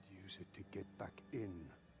 We could use it to get back in.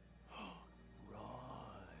 Right.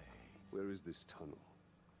 Where is this tunnel?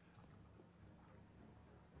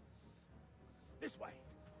 This way.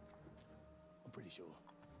 I'm pretty sure.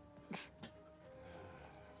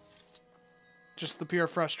 Just the pure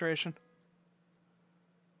frustration.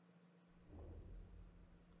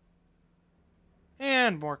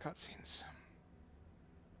 And more cutscenes.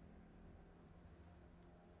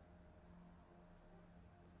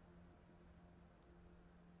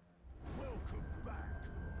 Welcome back,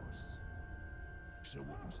 boss. So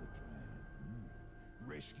what was the plan?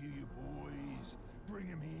 Rescue your boys, bring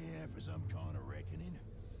them here for some kind of reckoning?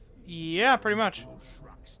 Yeah, pretty much. Little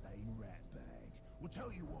shrug-stained rat bag. Well,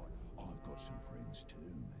 tell you what, I've got some friends too,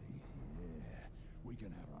 mate. Yeah, we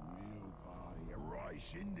can have a real party, a right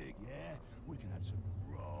shindig, yeah? We can have some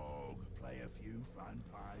grog, play a few fun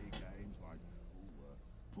party games like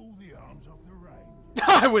pull the arms off the rain.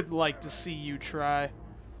 I would like to see you try.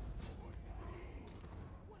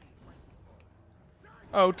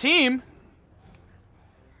 Oh, team!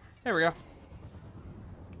 There we go.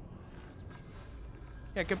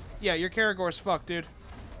 Yeah, yeah, your Karagor's fucked, dude.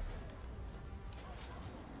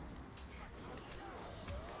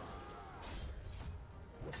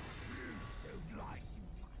 Don't like you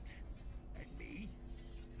much. And me?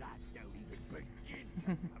 That don't even begin.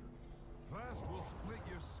 First, we'll split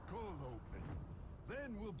your skull open.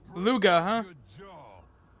 Then we'll break Luga, huh? your jaw.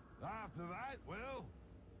 After that, well,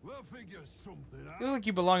 we'll figure something You out. look like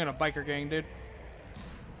you belong in a biker gang, dude.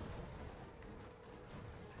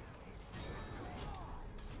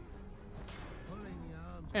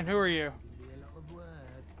 And who are you? Be a lot of work.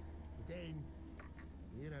 Then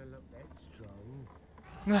you don't look that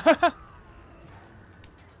strong.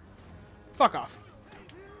 Fuck off.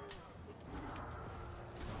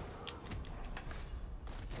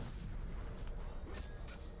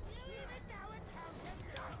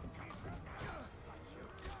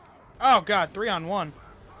 Oh god, 3-on-1.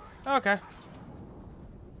 Okay.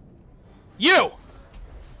 You!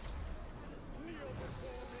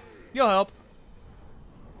 You'll help.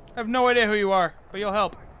 I have no idea who you are, but you'll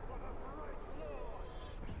help.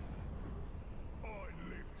 I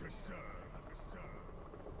live to serve.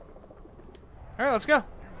 Alright, let's go.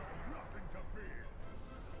 Nothing to fear.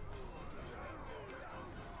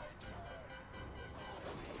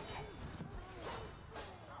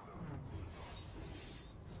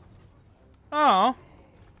 Oh.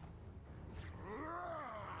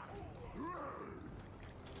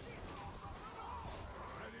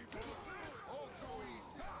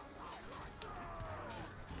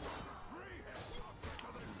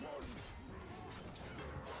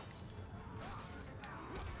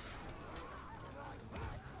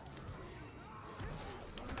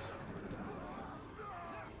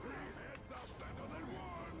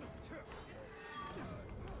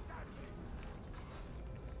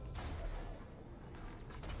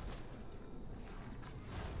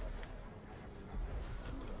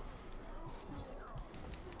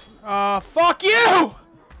 Fuck you!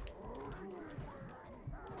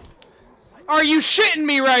 Are you shitting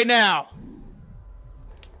me right now?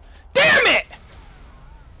 Damn it!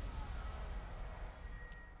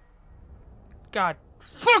 God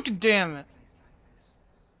fucking damn it.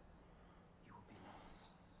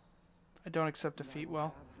 I don't accept defeat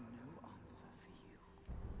well.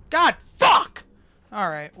 God fuck!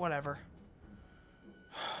 Alright, whatever.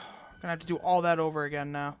 Gonna have to do all that over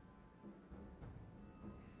again now.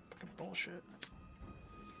 Fucking bullshit.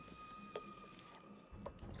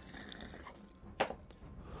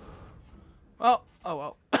 Well,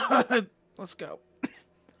 oh well. Let's go.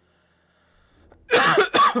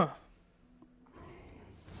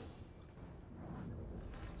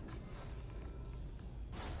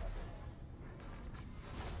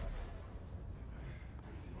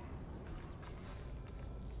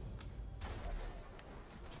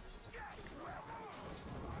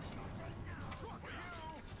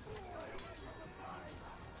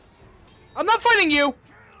 I'm not fighting you!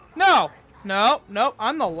 No! No, no,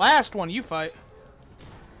 I'm the last one you fight.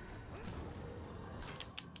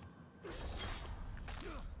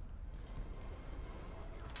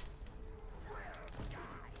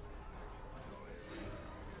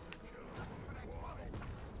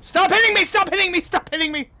 Stop hitting me! Stop hitting me! Stop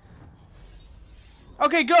hitting me!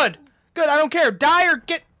 Okay, good. Good, I don't care. Die or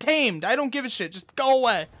get tamed. I don't give a shit. Just go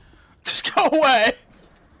away. Just go away.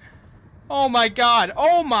 Oh my god.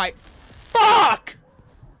 Oh my... Fuck!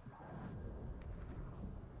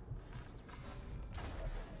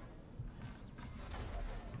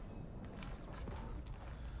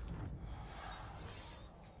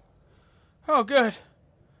 Oh, good.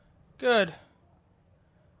 Good.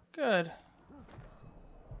 Good.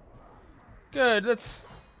 Good,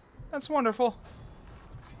 that's wonderful.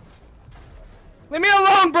 Leave me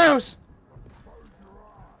alone, Bruce!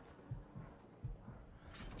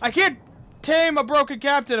 I can't tame a broken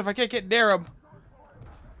captain if I can't get near him.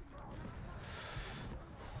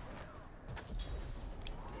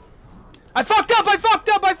 I fucked up! I fucked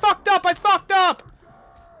up! I fucked up! I fucked up!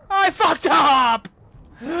 I fucked up!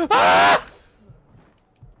 Ah!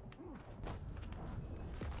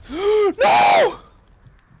 No!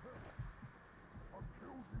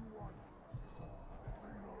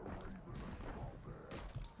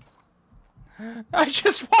 I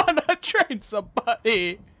just want to train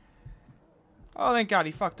somebody. Oh, thank God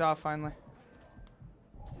he fucked off finally.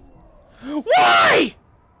 Why?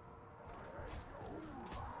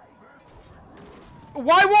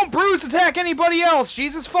 Why won't Bruce attack anybody else?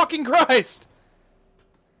 Jesus fucking Christ.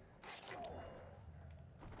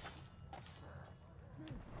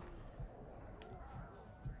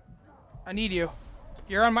 I need you.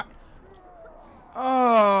 You're on my... Oh,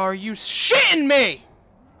 are you shitting me?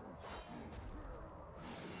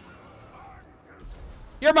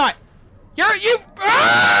 You're mine. You...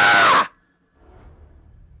 Ah!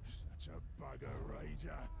 That's a bugger,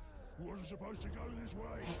 Ranger. Wasn't supposed to go this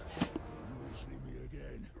way. You will see me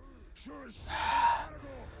again. Sure as...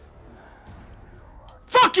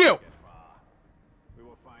 Fuck you! We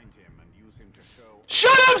will find him and use him to show...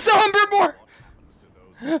 Shut up, Silvermore!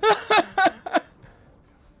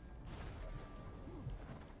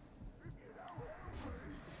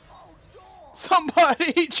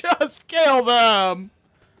 Somebody just kill them!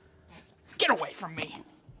 Get away from me!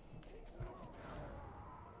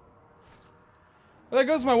 Well, there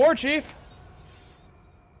goes my war chief.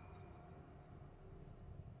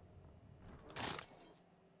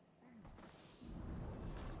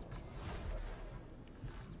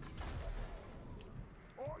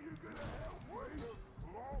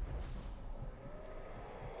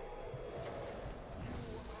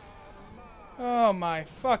 Oh my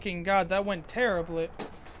fucking God, that went terribly.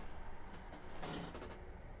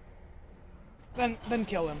 Then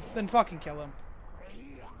kill him. Then fucking kill him.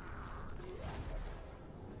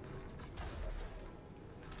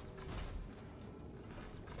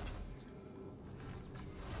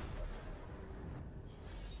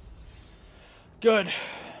 Good.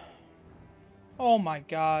 Oh my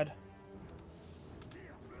God.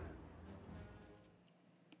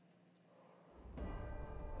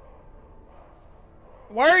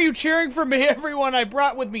 Why are you cheering for me? Everyone I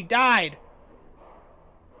brought with me died.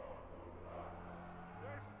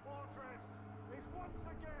 This fortress is once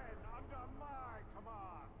again under my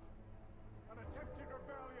command. An attempted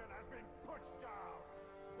rebellion has been put down.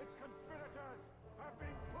 Its conspirators have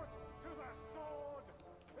been put to the sword.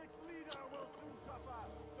 Its leader will soon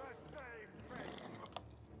suffer the same fate.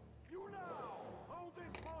 You now hold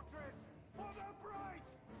this fortress for the bright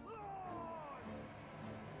Lord!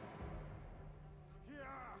 Here,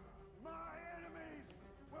 my enemies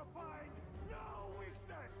will find no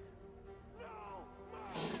weakness, no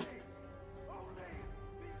mercy, only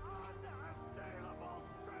the unassailable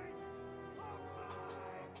strength of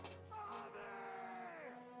my army!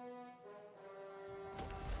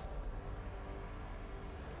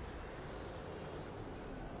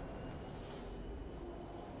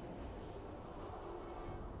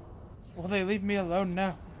 Will they leave me alone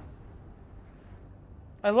now?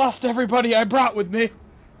 I lost everybody I brought with me.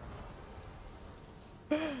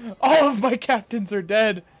 All of my captains are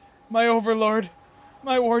dead. My overlord,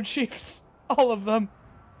 my war chiefs, all of them.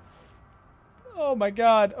 Oh my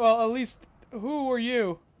god. Well, at least, who were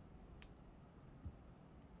you?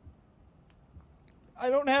 I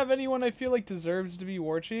don't have anyone I feel like deserves to be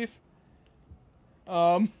war chief.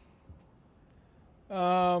 You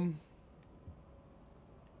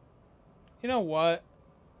know what?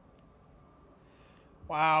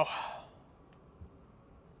 Wow.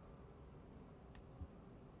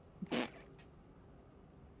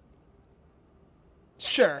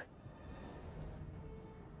 Sure.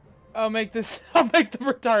 I'll make the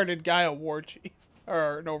retarded guy a war chief.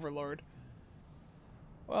 Or an overlord.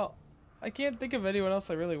 Well, I can't think of anyone else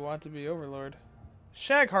I really want to be overlord.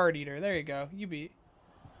 Shag Heart Eater, there you go. You beat.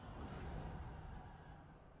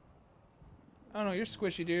 Oh no, you're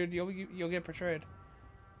squishy, dude. You'll get portrayed.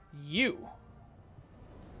 You.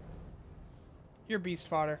 You're beast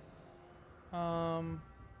fodder.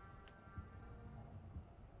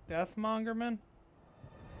 Deathmongerman?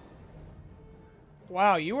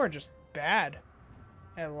 Wow, you are just bad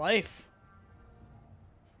at life.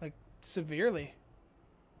 Like, severely.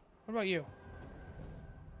 What about you?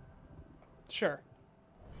 Sure.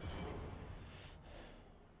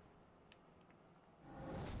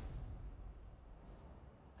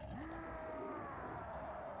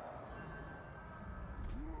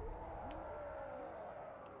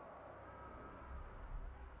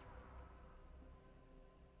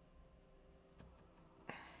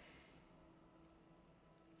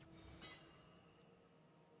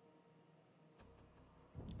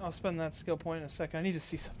 I'll spend that skill point in a second. I need to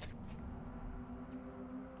see something.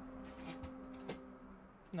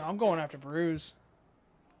 No, I'm going after Bruise.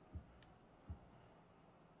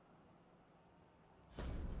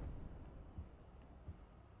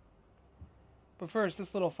 But first,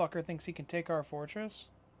 this little fucker thinks he can take our fortress.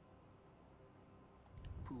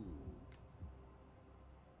 Poog.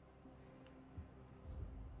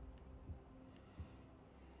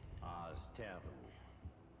 Azteru.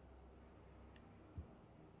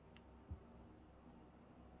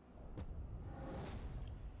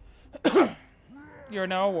 You're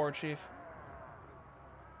now a war chief.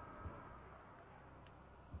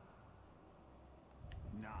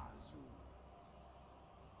 Nazu.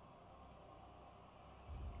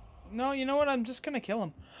 No, you know what? I'm just gonna kill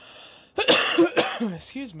him.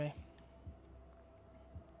 Excuse me.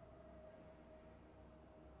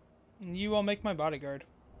 You will make my bodyguard.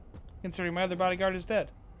 Considering my other bodyguard is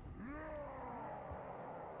dead.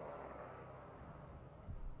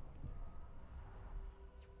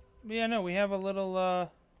 But yeah, no, we have a little,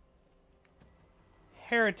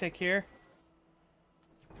 heretic here.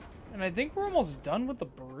 And I think we're almost done with the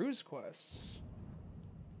Bruise quests.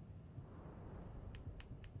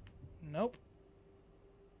 Nope.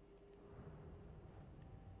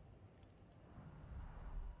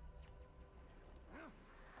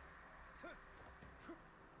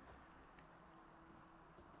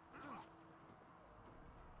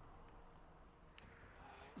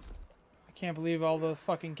 I can't believe all the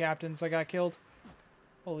fucking captains I got killed.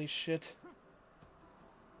 Holy shit.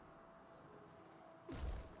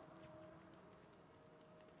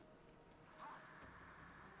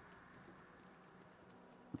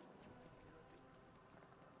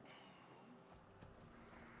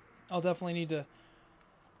 I'll definitely need to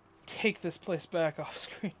take this place back off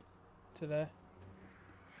screen today.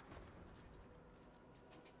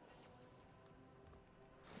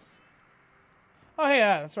 Oh, hey,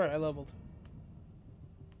 yeah, that's right, I leveled.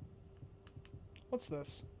 What's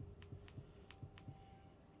this?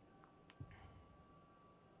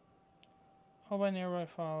 Hold by nearby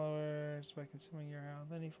followers by consuming your health.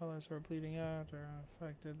 Any followers who are bleeding out or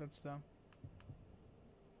affected, that's dumb.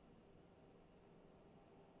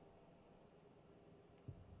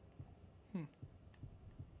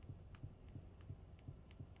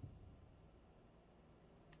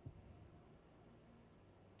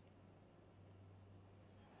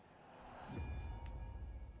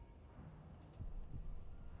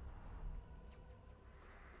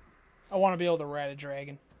 I want to be able to ride a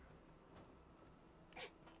dragon.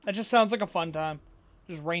 That just sounds like a fun time.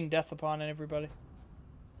 Just rain death upon everybody.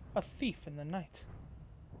 A thief in the night.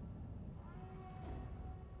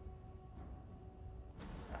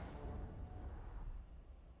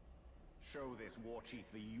 Show this war chief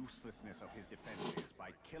the uselessness of his defenses by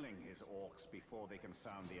killing his orcs before they can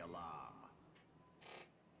sound the alarm.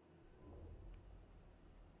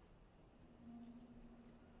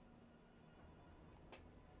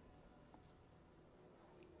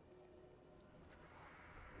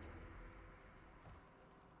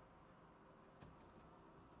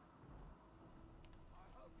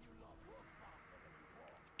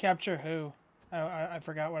 Capture who? I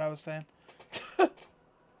forgot what I was saying.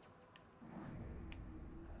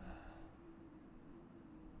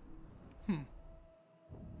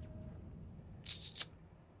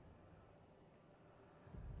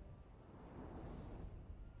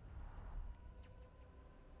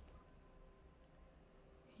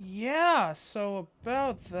 Yeah, so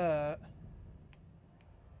about that.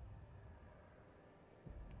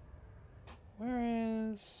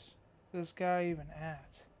 Where is this guy even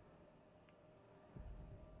at?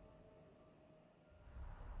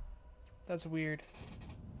 That's weird.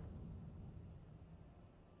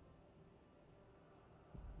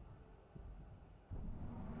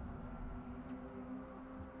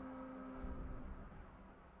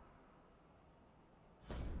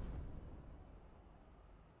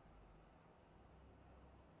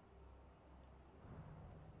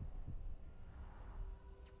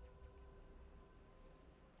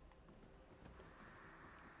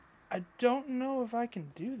 I don't know if I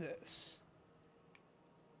can do this.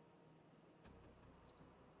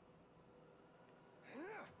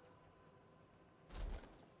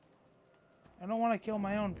 I don't want to kill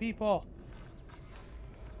my own people.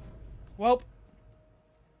 Well,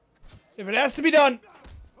 if it has to be done.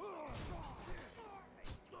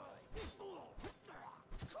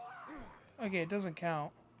 Okay, it doesn't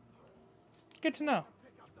count. Good to know.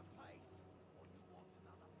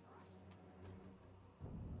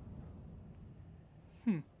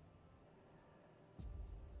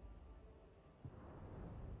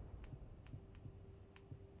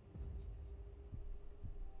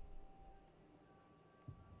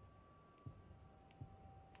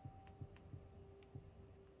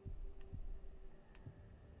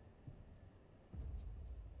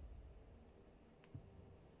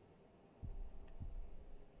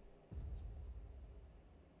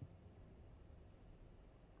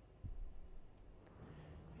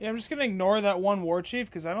 Yeah, I'm just gonna ignore that one war chief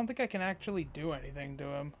because I don't think I can actually do anything to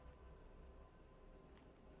him.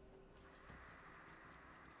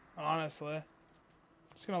 Honestly. I'm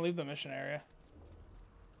just gonna leave the mission area.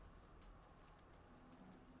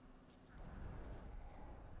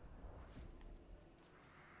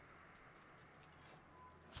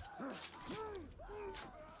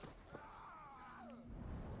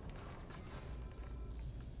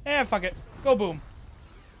 Eh, fuck it. Go boom.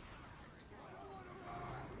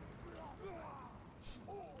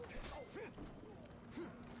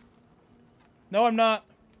 No, I'm not.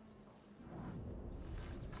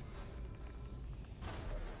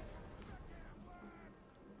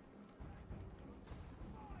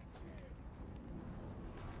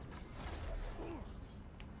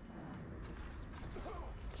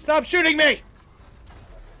 Stop shooting me!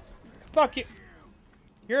 Fuck you.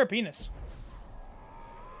 You're a penis.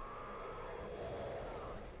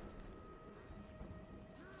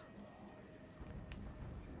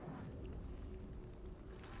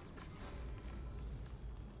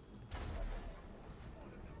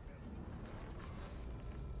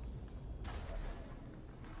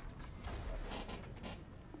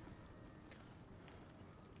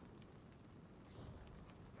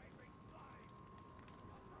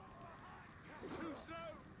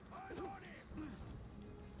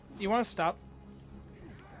 You want to stop?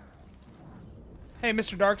 Hey,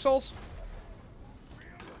 Mr. Dark Souls?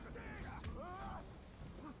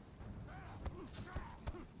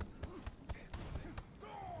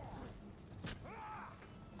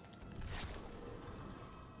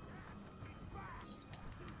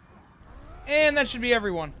 And that should be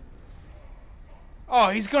everyone.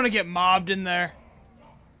 Oh, he's gonna get mobbed in there.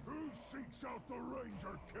 Who seeks out the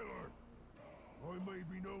ranger killer? I may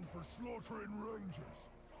be known for slaughtering rangers,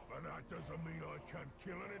 but that doesn't mean I can't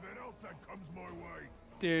kill anything else that comes my way.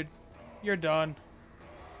 Dude, you're done.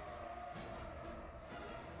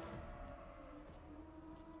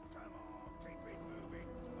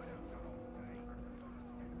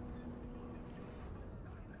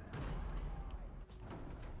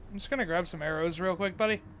 I'm just gonna grab some arrows real quick,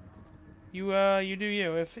 buddy. You do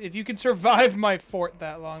you. If you can survive my fort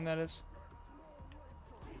that long, that is.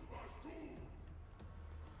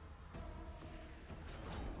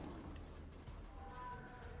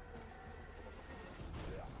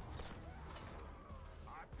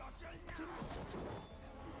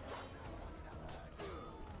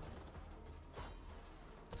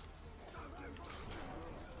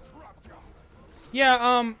 Yeah,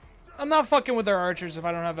 I'm not fucking with their archers if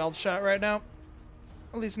I don't have elf shot right now.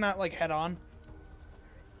 At least not, like, head on.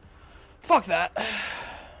 Fuck that.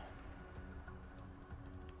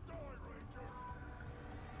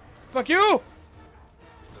 Fuck you!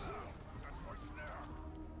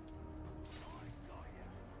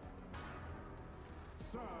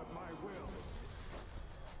 Serve my will.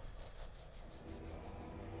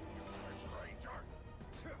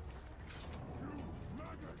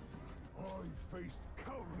 I faced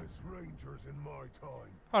countless rangers in my time.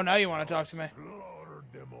 Oh, now you want to talk to me. Slaughtered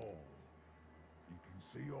them all. You can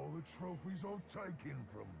see all the trophies I've taken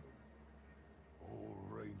from them. All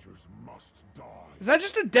rangers must die. Is that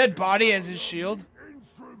just a dead body as his shield?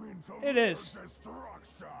 Instrument of It is.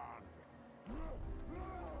 destruction.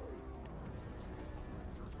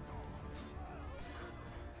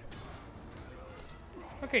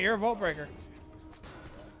 Okay, you're a vault breaker.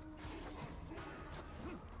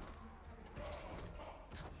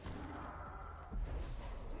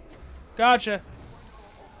 Gotcha.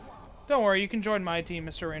 Don't worry, you can join my team,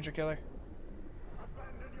 Mr. Ranger Killer.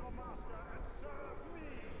 Abandon your master and serve me.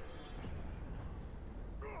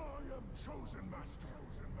 I am chosen master.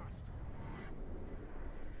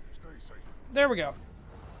 Stay safe. There we go.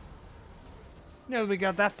 Now that we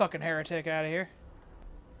got that fucking heretic out of here.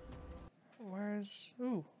 Where's...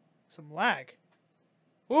 Ooh, some lag.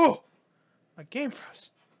 Ooh! My game froze.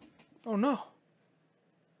 Oh no.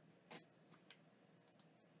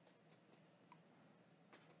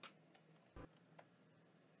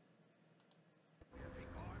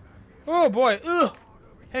 Oh boy, ugh!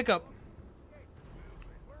 Hiccup.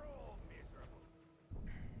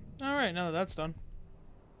 Alright, now that that's done.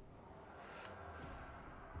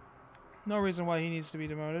 No reason why he needs to be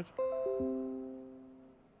demoted.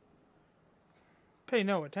 Pay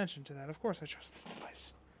no attention to that. Of course I trust this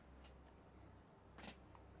device.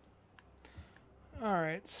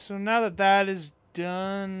 Alright, so now that that is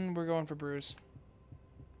done, we're going for Bruise.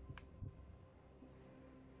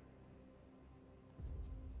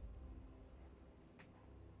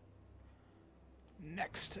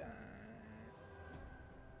 Next time.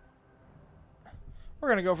 We're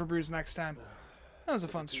gonna go for Bruise next time. That was a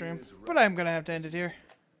fun stream, but I'm gonna have to end it here.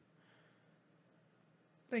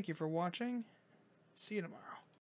 Thank you for watching. See you tomorrow.